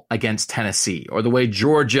control against Tennessee, or the way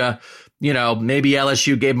Georgia, maybe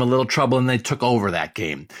LSU gave them a little trouble and they took over that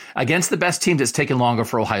game. Against the best teams, it's taken longer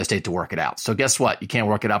for Ohio State to work it out. So guess what? You can't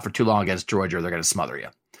work it out for too long against Georgia or they're going to smother you.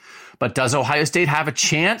 But does Ohio State have a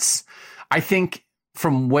chance? I think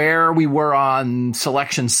from where we were on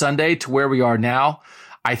Selection Sunday to where we are now,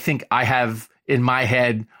 I think I have in my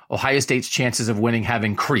head Ohio State's chances of winning have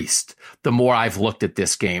increased the more I've looked at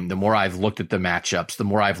this game, the more I've looked at the matchups, the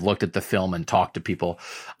more I've looked at the film and talked to people.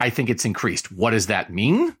 I think it's increased. What does that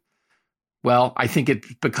mean? Well, I think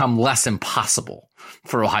it's become less impossible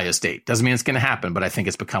for Ohio State. Doesn't mean it's going to happen, but I think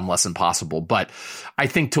it's become less impossible. But I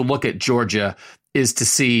think to look at Georgia is to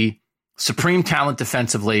see supreme talent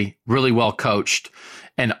defensively, really well coached,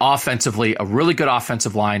 and offensively, a really good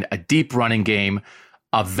offensive line, a deep running game,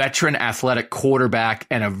 a veteran athletic quarterback,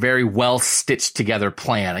 and a very well stitched together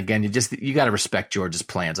plan. Again, you got to respect Georgia's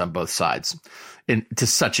plans on both sides to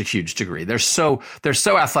such a huge degree. They're so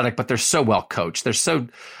athletic, but they're so well coached. I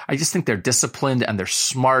just think they're disciplined and they're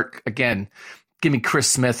smart. Again, give me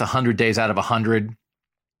Chris Smith 100 days out of 100.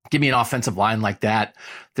 Give me an offensive line like that.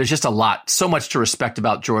 There's just so much to respect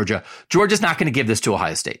about Georgia. Georgia's not going to give this to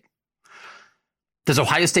Ohio State. Does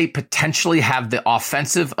Ohio State potentially have the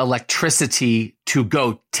offensive electricity to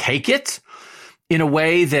go take it in a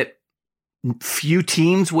way that few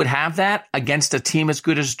teams would have that against a team as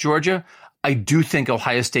good as Georgia? I do think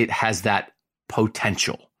Ohio State has that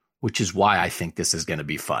potential, which is why I think this is going to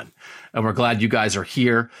be fun. And we're glad you guys are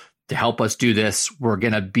here to help us do this. We're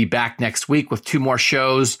going to be back next week with 2 more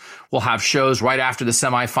shows. We'll have shows right after the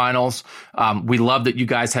semifinals. We love that you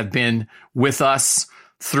guys have been with us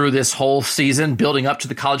through this whole season, building up to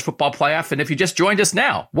the college football playoff. And if you just joined us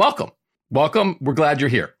now, welcome. Welcome. We're glad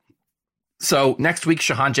you're here. So next week,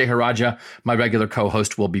 Shahan Jeharaja, my regular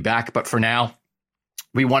co-host, will be back. But for now,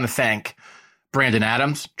 we want to thank Brandon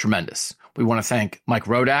Adams, tremendous. We want to thank Mike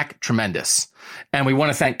Rodak, tremendous. And we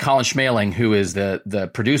want to thank Colin Schmaling, who is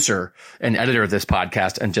the producer and editor of this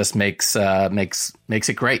podcast and just makes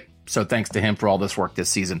it great. So thanks to him for all this work this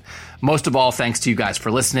season. Most of all, thanks to you guys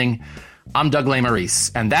for listening. I'm Doug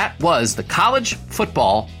Lesmerises, and that was the College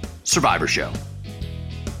Football Survivor Show.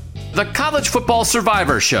 The College Football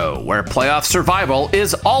Survivor Show, where playoff survival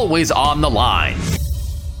is always on the line.